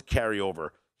going to carry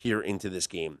over here into this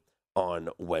game on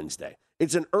Wednesday.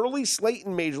 It's an early slate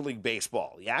in Major League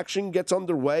Baseball. The action gets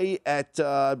underway at,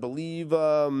 I believe,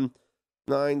 9,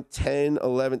 10,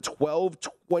 11,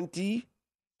 12:20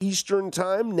 Eastern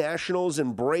Time, Nationals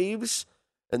and Braves.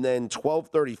 And then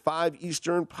 12:35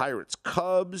 Eastern, Pirates,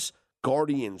 Cubs,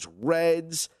 Guardians,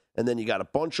 Reds. And then you got a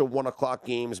bunch of 1 o'clock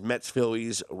games, Mets,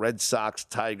 Phillies, Red Sox,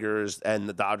 Tigers, and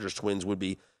the Dodgers, Twins would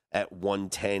be at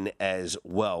 1:10 as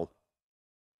well.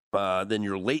 Then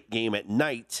your late game at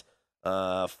night,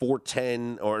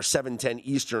 4:10 or 7:10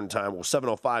 Eastern Time. Well,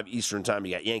 7:05 Eastern Time,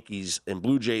 you got Yankees and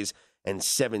Blue Jays, and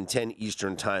 7:10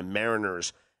 Eastern Time,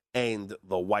 Mariners and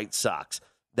the White Sox.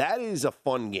 That is a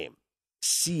fun game.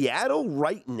 Seattle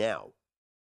right now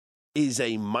is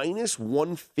a minus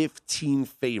 115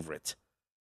 favorite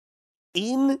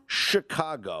in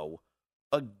Chicago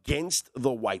against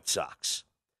the White Sox.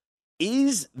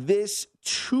 Is this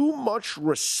too much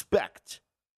respect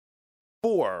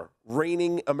for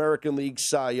reigning American League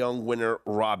Cy Young winner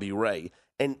Robbie Ray?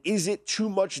 And is it too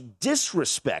much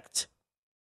disrespect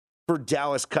for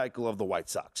Dallas Keuchel of the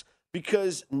White Sox?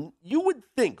 because you would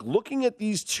think, looking at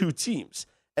these two teams,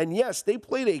 and yes, they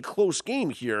played a close game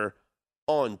here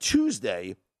on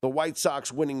Tuesday, the White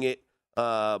Sox winning it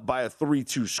by a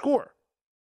 3-2 score.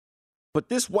 But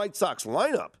this White Sox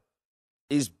lineup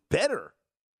is better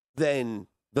than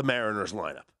the Mariners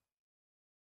lineup.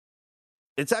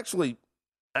 It's actually,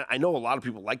 I know a lot of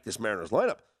people like this Mariners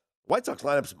lineup. White Sox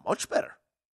lineup is much better.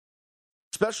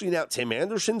 Especially now Tim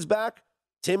Anderson's back.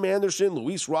 Tim Anderson,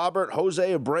 Luis Robert,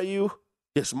 Jose Abreu,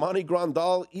 Yasmani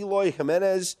Grandal, Eloy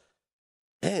Jimenez.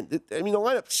 Man, the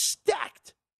lineup's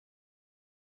stacked.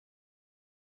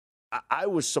 I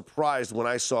was surprised when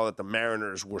I saw that the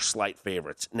Mariners were slight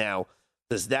favorites. Now,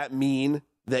 does that mean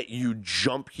that you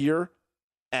jump here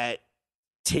at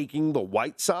taking the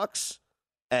White Sox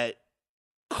at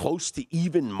close to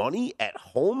even money at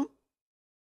home?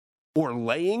 Or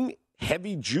laying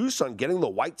heavy juice on getting the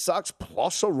White Sox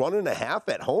plus a 1.5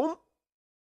 at home?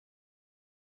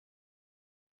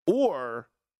 Or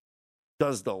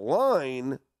does the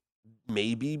line,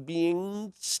 maybe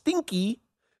being stinky,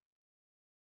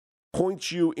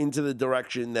 point you into the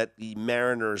direction that the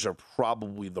Mariners are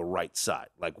probably the right side?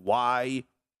 Like, why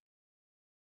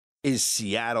is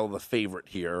Seattle the favorite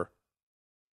here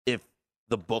if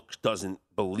the book doesn't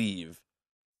believe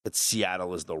that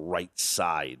Seattle is the right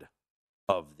side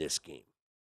of this game?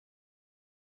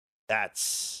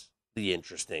 That's the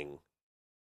interesting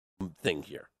thing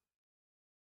here.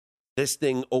 This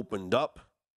thing opened up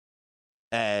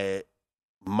at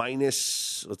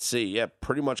minus,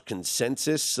 pretty much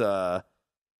consensus.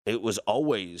 It was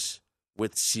always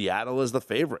with Seattle as the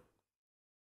favorite.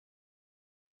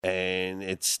 And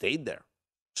it stayed there.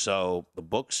 So the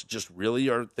books just really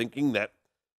are thinking that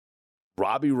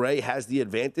Robbie Ray has the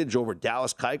advantage over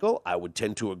Dallas Keuchel. I would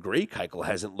tend to agree. Keuchel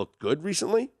hasn't looked good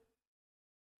recently.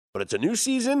 But it's a new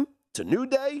season. It's a new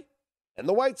day. And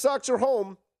the White Sox are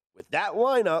home. With that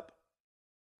lineup,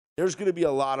 there's going to be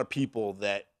a lot of people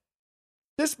that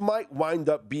this might wind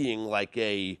up being like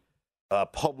a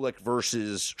Public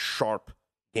versus Sharp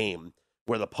game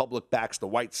where the Public backs the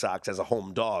White Sox as a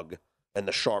home dog and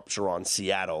the Sharps are on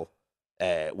Seattle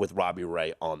with Robbie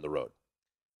Ray on the road.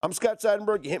 I'm Scott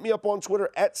Seidenberg. You hit me up on Twitter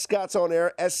at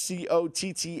ScottsOnAir,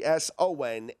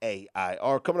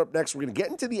 ScottsOnAir. Coming up next, we're going to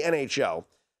get into the NHL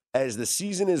as the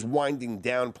season is winding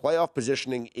down. Playoff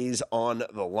positioning is on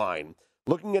the line.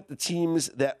 Looking at the teams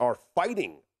that are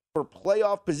fighting for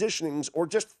playoff positionings or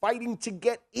just fighting to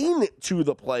get into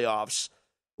the playoffs,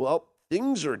 well,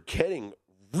 things are getting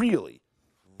really,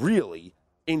 really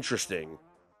interesting.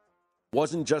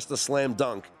 Wasn't just a slam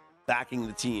dunk backing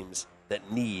the teams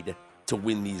that need to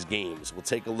win these games. We'll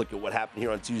take a look at what happened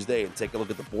here on Tuesday and take a look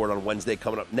at the board on Wednesday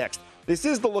coming up next. This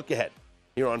is The Look Ahead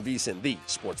here on VSiN, the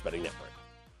Sports Betting Network.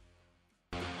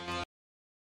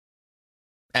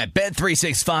 At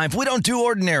Bet365, we don't do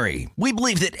ordinary. We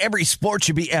believe that every sport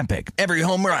should be epic. Every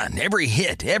home run, every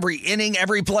hit, every inning,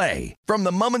 every play. From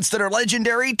the moments that are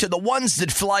legendary to the ones that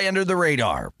fly under the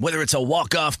radar. Whether it's a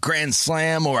walk-off grand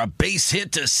slam or a base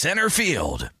hit to center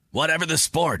field. Whatever the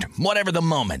sport, whatever the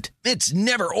moment, it's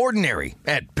never ordinary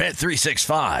at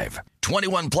Bet365.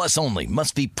 21 plus only.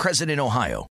 Must be present in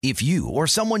Ohio. If you or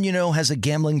someone you know has a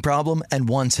gambling problem and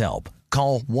wants help,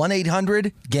 call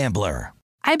 1-800-GAMBLER.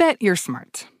 I bet you're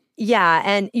smart. Yeah,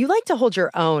 and you like to hold your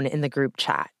own in the group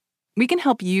chat. We can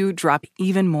help you drop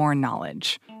even more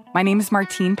knowledge. My name is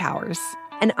Martine Powers.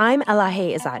 And I'm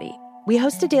Elahe Izadi. We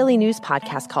host a daily news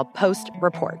podcast called Post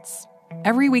Reports.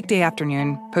 Every weekday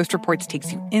afternoon, Post Reports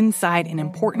takes you inside an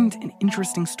important and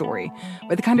interesting story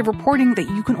with the kind of reporting that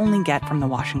you can only get from the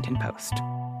Washington Post.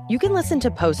 You can listen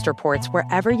to Post Reports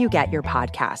wherever you get your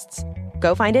podcasts.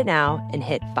 Go find it now and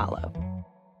hit follow.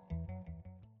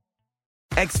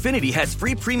 Xfinity has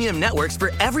free premium networks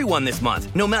for everyone this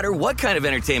month, no matter what kind of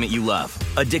entertainment you love.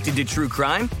 Addicted to true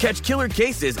crime? Catch killer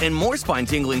cases and more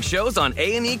spine-tingling shows on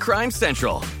A&E Crime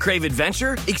Central. Crave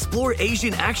adventure? Explore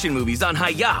Asian action movies on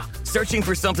Hi-YAH. Searching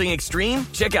for something extreme?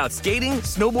 Check out skating,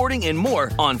 snowboarding, and more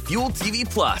on Fuel TV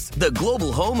Plus, the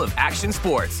global home of action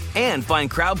sports. And find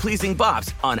crowd-pleasing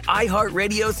bops on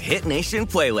iHeartRadio's Hit Nation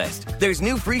playlist. There's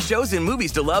new free shows and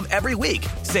movies to love every week.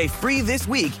 Say free this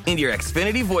week in your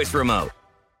Xfinity voice remote.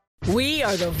 We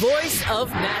are the voice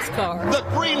of NASCAR. The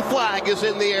green flag is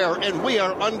in the air, and we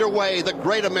are underway. The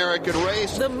Great American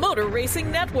Race. The Motor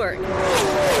Racing Network.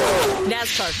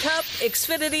 NASCAR Cup,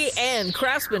 Xfinity, and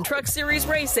Craftsman Truck Series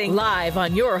Racing live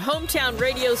on your hometown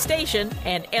radio station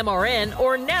and MRN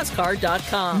or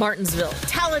NASCAR.com. Martinsville,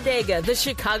 Talladega, the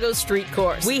Chicago Street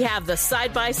Course. We have the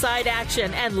side-by-side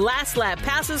action and last lap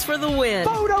passes for the win.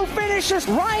 Photo finishes.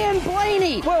 Ryan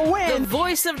Blaney will win. The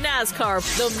voice of NASCAR,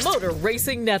 the Motor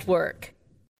Racing Network.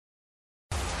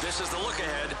 This is the Look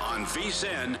Ahead on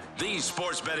VSiN, the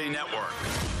Sports Betting Network.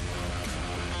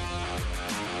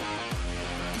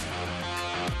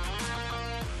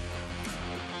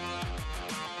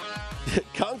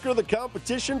 Conquer the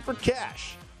competition for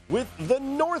cash with the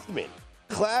Northman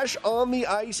Clash on the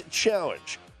Ice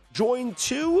Challenge. Join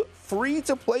 2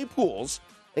 free-to-play pools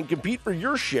and compete for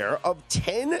your share of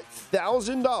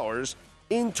 $10,000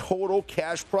 in total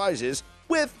cash prizes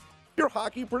with your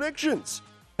hockey predictions.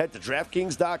 Head to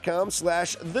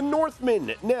DraftKings.com/The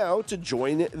Northman now to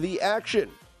join the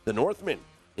action. The Northman,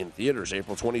 in theaters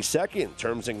April 22nd.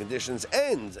 Terms and conditions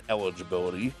and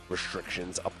eligibility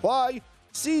restrictions apply.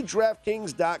 See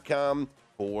DraftKings.com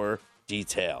for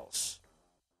details.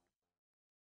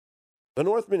 The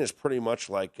Northman is pretty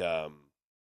much like, I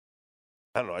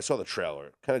don't know, I saw the trailer.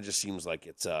 It kind of just seems like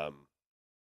it's,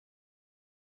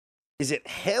 is it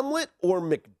Hamlet or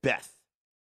Macbeth?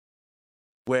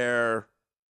 Where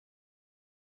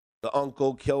the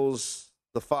uncle kills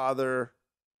the father,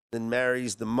 then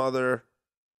marries the mother,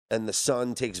 and the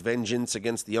son takes vengeance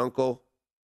against the uncle.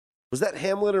 Was that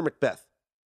Hamlet or Macbeth?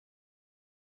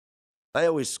 I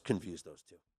always confuse those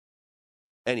two.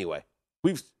 Anyway,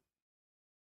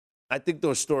 I think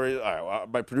those stories, all right,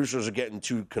 my producers are getting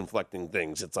two conflicting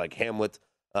things. It's like Hamlet,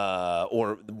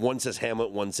 or one says Hamlet,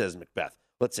 one says Macbeth.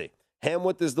 Let's see.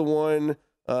 Hamlet is the one,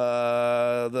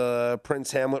 the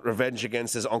Prince Hamlet, revenge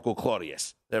against his uncle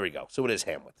Claudius. There we go. So it is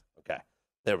Hamlet. Okay.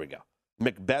 There we go.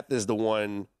 Macbeth is the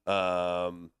one,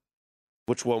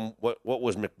 which one, what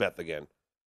was Macbeth again?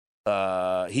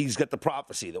 He's got the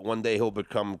prophecy that one day he'll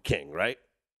become king, right?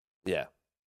 Yeah.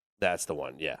 That's the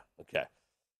one. Yeah. Okay.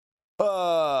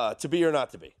 To be or not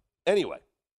to be. Anyway,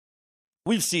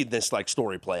 we've seen this like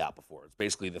story play out before. It's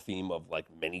basically the theme of like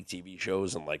many TV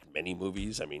shows and like many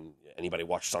movies. I mean, anybody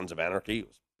watch Sons of Anarchy? It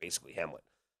was basically Hamlet.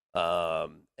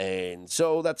 And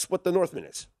so that's what the Northman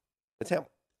is. It's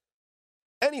Hamlet.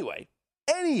 Anyway,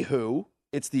 anywho,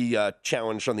 it's the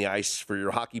challenge on the ice for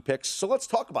your hockey picks. So let's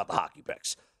talk about the hockey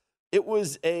picks. It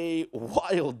was a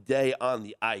wild day on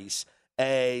the ice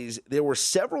as there were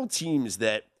several teams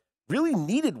that really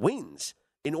needed wins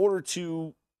in order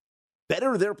to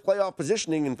better their playoff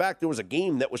positioning. In fact, there was a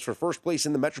game that was for first place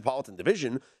in the Metropolitan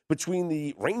Division between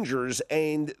the Rangers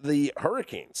and the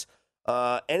Hurricanes.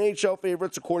 NHL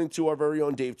favorites, according to our very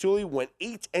own Dave Tooley, went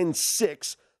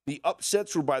 8-6. The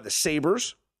upsets were by the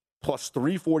Sabres, plus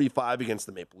 345 against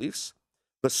the Maple Leafs.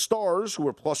 The Stars, who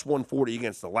were plus 140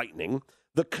 against the Lightning.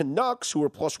 The Canucks, who were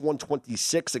plus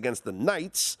 126 against the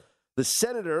Knights. The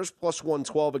Senators, plus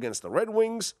 112 against the Red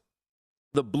Wings.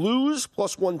 The Blues,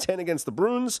 plus 110 against the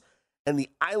Bruins. And the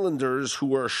Islanders, who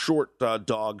were a short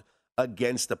dog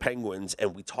against the Penguins.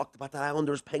 And we talked about that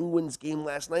Islanders-Penguins game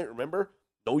last night, remember?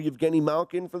 No Evgeny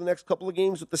Malkin for the next couple of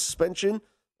games with the suspension.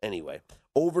 Anyway,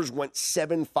 overs went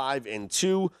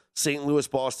 7-5-2. St. Louis,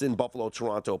 Boston, Buffalo,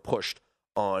 Toronto pushed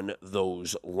on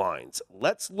those lines.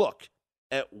 Let's look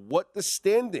at what the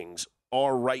standings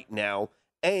are right now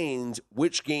and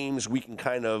which games we can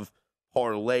kind of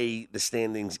parlay the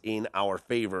standings in our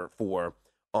favor for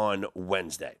on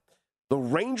Wednesday. The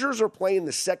Rangers are playing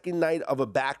the second night of a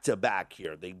back-to-back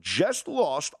here. They just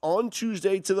lost on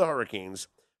Tuesday to the Hurricanes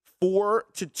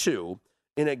 4-2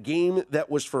 in a game that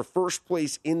was for first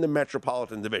place in the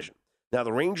Metropolitan Division. Now,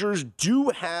 the Rangers do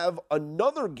have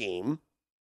another game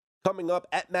coming up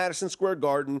at Madison Square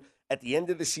Garden at the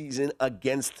end of the season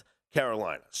against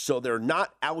Carolina. So they're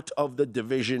not out of the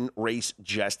division race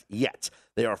just yet.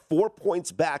 They are 4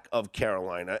 points back of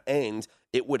Carolina, and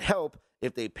it would help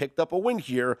if they picked up a win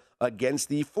here against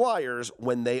the Flyers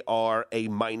when they are a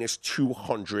minus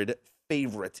 200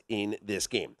 favorite in this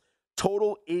game.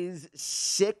 Total is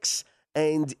 6,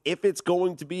 and if it's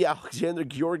going to be Alexander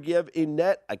Georgiev in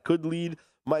net, I could lead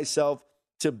myself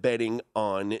to betting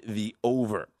on the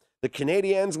over. The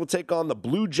Canadiens will take on the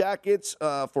Blue Jackets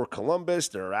for Columbus.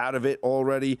 They're out of it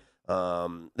already.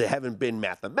 They haven't been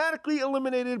mathematically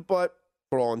eliminated, but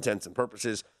for all intents and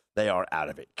purposes, they are out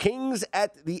of it. Kings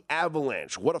at the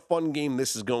Avalanche. What a fun game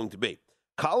this is going to be.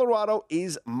 Colorado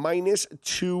is minus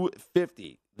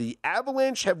 250. The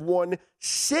Avalanche have won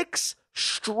 6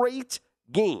 straight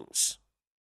games.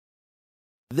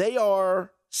 They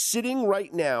are sitting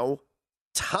right now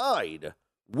tied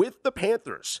with the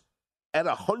Panthers at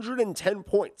 110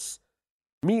 points,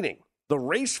 meaning the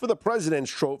race for the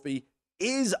President's Trophy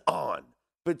is on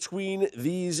between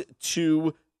these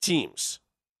two teams.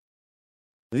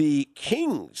 The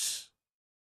Kings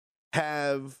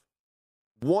have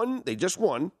won, they just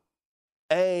won,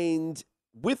 and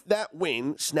with that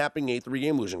win, snapping a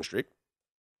 3-game losing streak,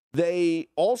 they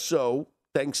also,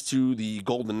 thanks to the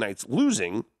Golden Knights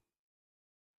losing,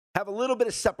 have a little bit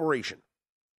of separation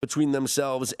between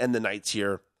themselves and the Knights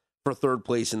here for third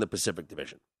place in the Pacific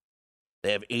Division.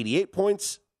 They have 88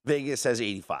 points. Vegas has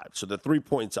 85, so they're 3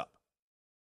 points up.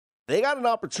 They got an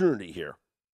opportunity here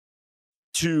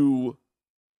to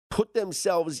put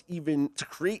themselves to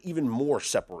create even more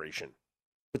separation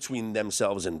between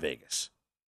themselves and Vegas.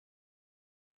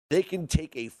 They can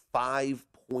take a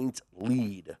 5-point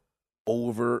lead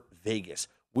over Vegas,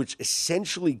 which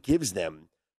essentially gives them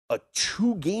a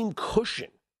 2-game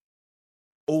cushion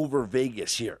over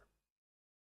Vegas here.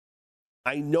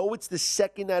 I know it's the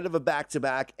second night of a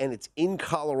back-to-back, and it's in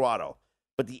Colorado,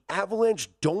 but the Avalanche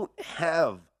don't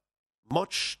have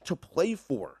much to play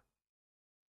for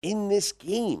in this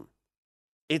game.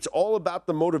 It's all about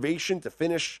the motivation to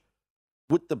finish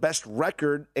with the best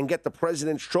record and get the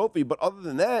President's Trophy, but other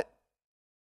than that,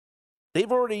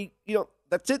 they've already,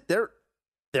 that's it.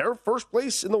 They're first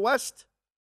place in the West.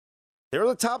 They're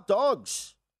the top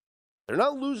dogs. They're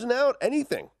not losing out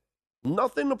anything.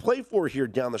 Nothing to play for here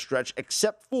down the stretch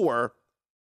except for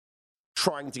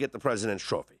trying to get the President's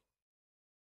Trophy.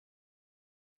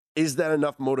 Is that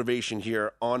enough motivation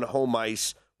here on home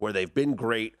ice where they've been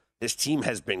great? This team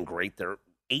has been great. They're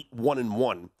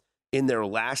 8-1-1 in their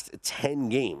last 10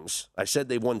 games. I said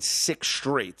they won 6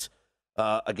 straight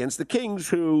against the Kings,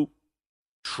 who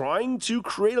trying to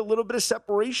create a little bit of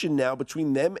separation now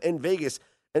between them and Vegas.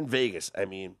 And Vegas, I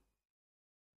mean,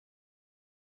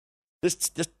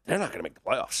 they're not going to make the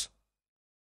playoffs.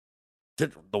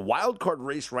 The wild card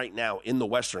race right now in the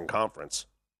Western Conference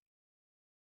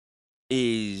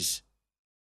is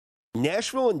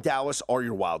Nashville and Dallas are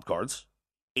your wild cards,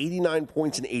 89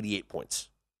 points and 88 points.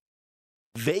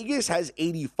 Vegas has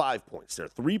 85 points. They're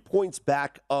 3 points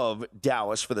back of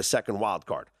Dallas for the second wild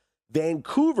card.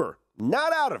 Vancouver,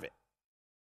 not out of it.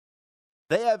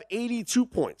 They have 82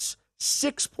 points,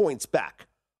 6 points back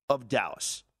of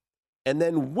Dallas. And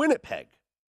then Winnipeg,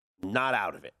 not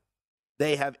out of it.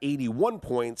 They have 81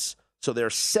 points, so they're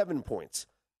 7 points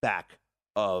back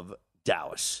of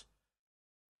Dallas.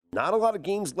 Not a lot of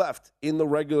games left in the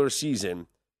regular season.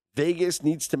 Vegas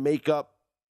needs to make up,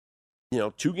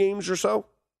 2 games or so,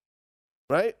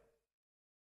 right?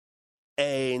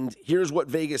 And here's what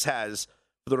Vegas has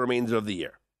for the remainder of the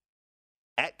year.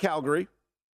 At Calgary,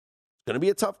 it's going to be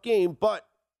a tough game, but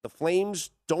the Flames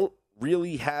don't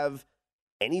really have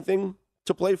anything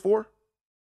to play for.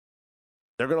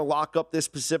 They're going to lock up this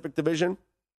Pacific Division,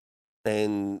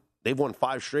 and they've won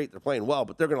 5 straight. They're playing well,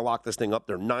 but they're going to lock this thing up.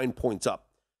 They're 9 points up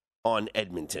on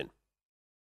Edmonton.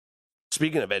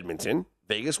 Speaking of Edmonton,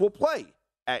 Vegas will play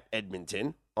at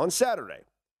Edmonton on Saturday.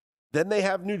 Then they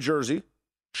have New Jersey.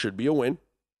 Should be a win.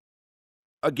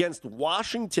 Against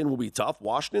Washington will be tough.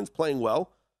 Washington's playing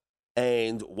well,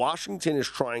 and Washington is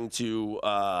trying to,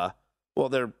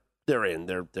 they're in.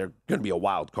 They're going to be a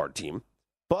wild card team.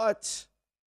 But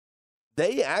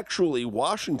they actually,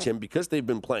 Washington, because they've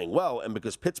been playing well and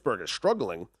because Pittsburgh is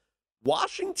struggling,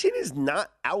 Washington is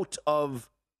not out of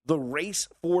the race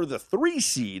for the 3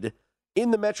 seed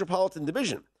in the Metropolitan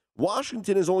Division.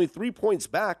 Washington is only 3 points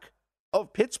back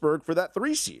of Pittsburgh for that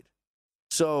 3 seed.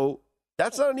 So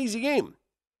that's not an easy game.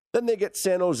 Then they get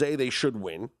San Jose. They should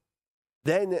win.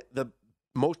 Then the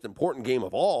most important game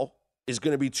of all is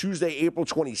going to be Tuesday, April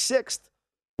 26th,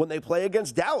 when they play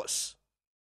against Dallas.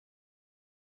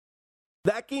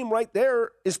 That game right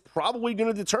there is probably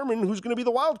going to determine who's going to be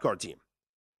the wild card team.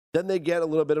 Then they get a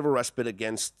little bit of a respite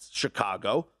against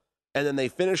Chicago, and then they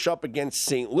finish up against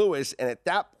St. Louis. And at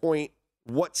that point,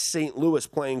 what's St. Louis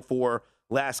playing for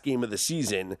last game of the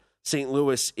season? St.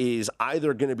 Louis is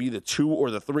either going to be the 2 or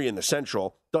the 3 in the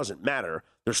Central. Doesn't matter.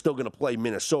 They're still going to play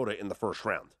Minnesota in the first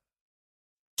round.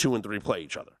 2 and 3 play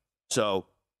each other. So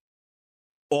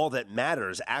all that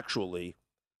matters actually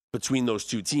between those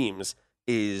 2 teams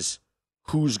is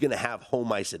who's going to have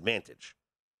home ice advantage.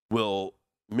 Will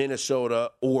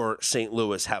Minnesota or St.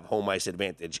 Louis have home ice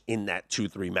advantage in that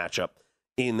 2-3 matchup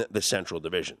in the Central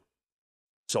Division?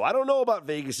 So I don't know about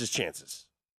Vegas's chances.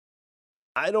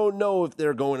 I don't know if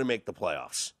they're going to make the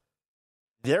playoffs.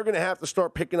 They're going to have to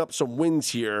start picking up some wins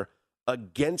here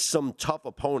against some tough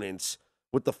opponents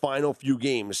with the final few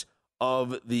games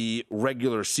of the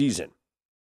regular season.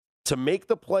 To make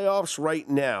the playoffs right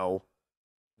now,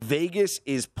 Vegas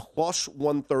is plus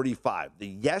 135. The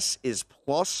yes is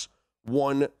plus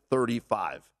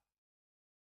 135.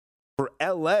 For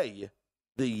LA,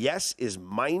 the yes is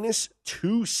minus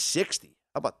 260.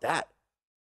 How about that?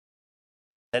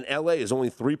 And LA is only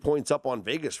 3 points up on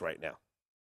Vegas right now.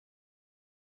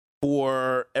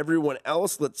 For everyone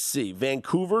else, let's see.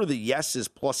 Vancouver, the yes is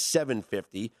plus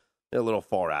 750. They're a little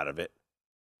far out of it.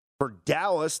 For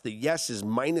Dallas, the yes is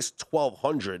minus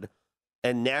 1,200.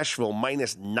 and Nashville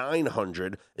minus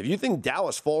 900. If you think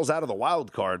Dallas falls out of the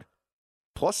wild card,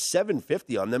 plus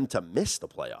 750 on them to miss the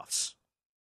playoffs.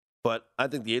 But I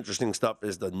think the interesting stuff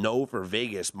is the no for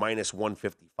Vegas minus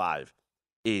 155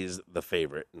 is the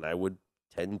favorite, and I would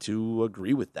tend to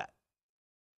agree with that.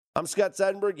 I'm Scott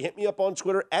Seidenberg. Hit me up on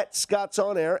Twitter at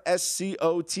ScottsOnAir,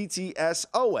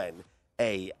 ScottsOnAir.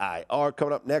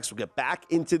 Coming up next, we'll get back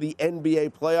into the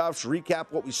NBA playoffs, recap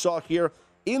what we saw here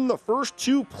in the first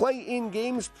two play-in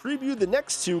games, preview the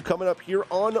next two coming up here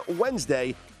on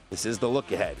Wednesday. This is The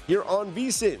Look Ahead here on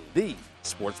VSiN, the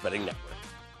Sports Betting Network.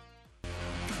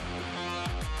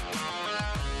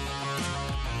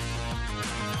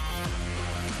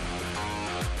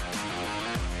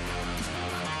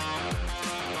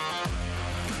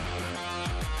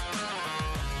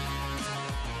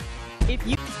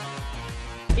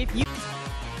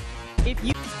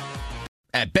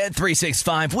 At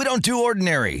Bet365, we don't do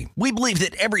ordinary. We believe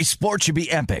that every sport should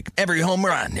be epic. Every home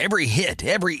run, every hit,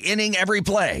 every inning, every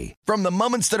play. From the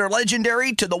moments that are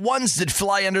legendary to the ones that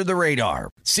fly under the radar.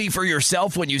 See for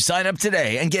yourself when you sign up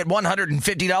today and get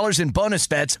 $150 in bonus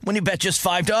bets when you bet just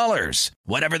 $5.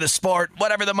 Whatever the sport,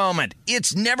 whatever the moment,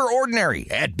 it's never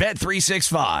ordinary at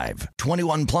Bet365.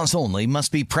 21 plus only.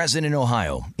 Must be present in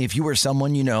Ohio. If you or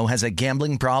someone you know has a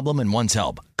gambling problem and wants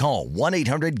help, call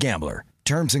 1-800-GAMBLER.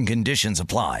 Terms and conditions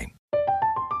apply.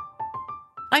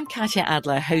 I'm Katya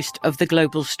Adler, host of The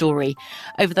Global Story.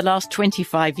 Over the last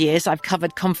 25 years, I've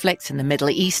covered conflicts in the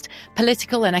Middle East,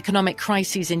 political and economic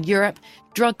crises in Europe,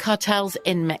 drug cartels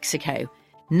in Mexico.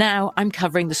 Now I'm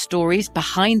covering the stories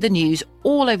behind the news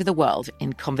all over the world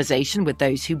in conversation with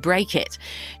those who break it.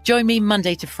 Join me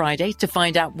Monday to Friday to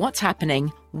find out what's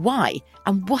happening, why,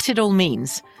 and what it all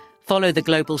means. Follow The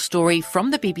Global Story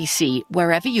from the BBC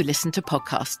wherever you listen to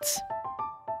podcasts.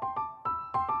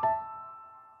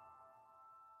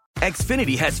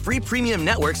 Xfinity has free premium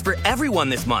networks for everyone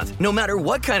this month, no matter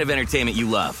what kind of entertainment you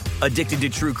love. Addicted to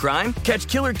true crime? Catch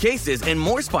killer cases and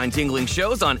more spine-tingling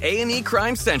shows on A&E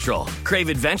Crime Central. Crave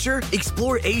adventure?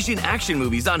 Explore Asian action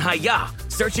movies on Hi-YAH.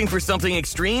 Searching for something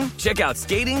extreme? Check out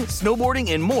skating,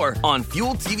 snowboarding, and more on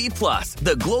Fuel TV Plus,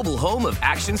 the global home of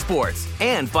action sports.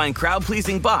 And find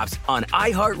crowd-pleasing bops on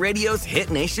iHeartRadio's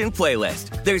Hit Nation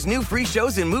playlist. There's new free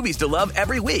shows and movies to love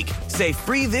every week. Say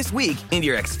free this week in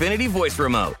your Xfinity voice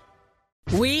remote.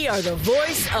 We are the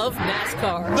voice of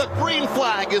NASCAR. The green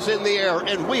flag is in the air,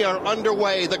 and we are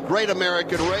underway. The great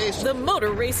American race. The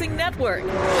Motor Racing Network.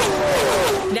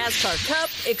 NASCAR Cup,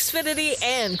 Xfinity,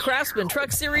 and Craftsman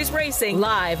Truck Series Racing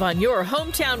live on your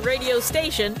hometown radio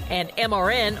station and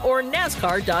MRN or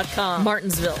NASCAR.com.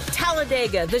 Martinsville,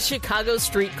 Talladega, the Chicago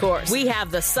Street Course. We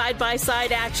have the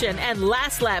side-by-side action and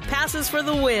last lap passes for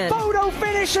the win. Photo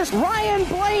finishes. Ryan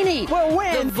Blaney will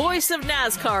win. The voice of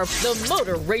NASCAR, the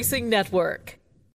Motor Racing Network.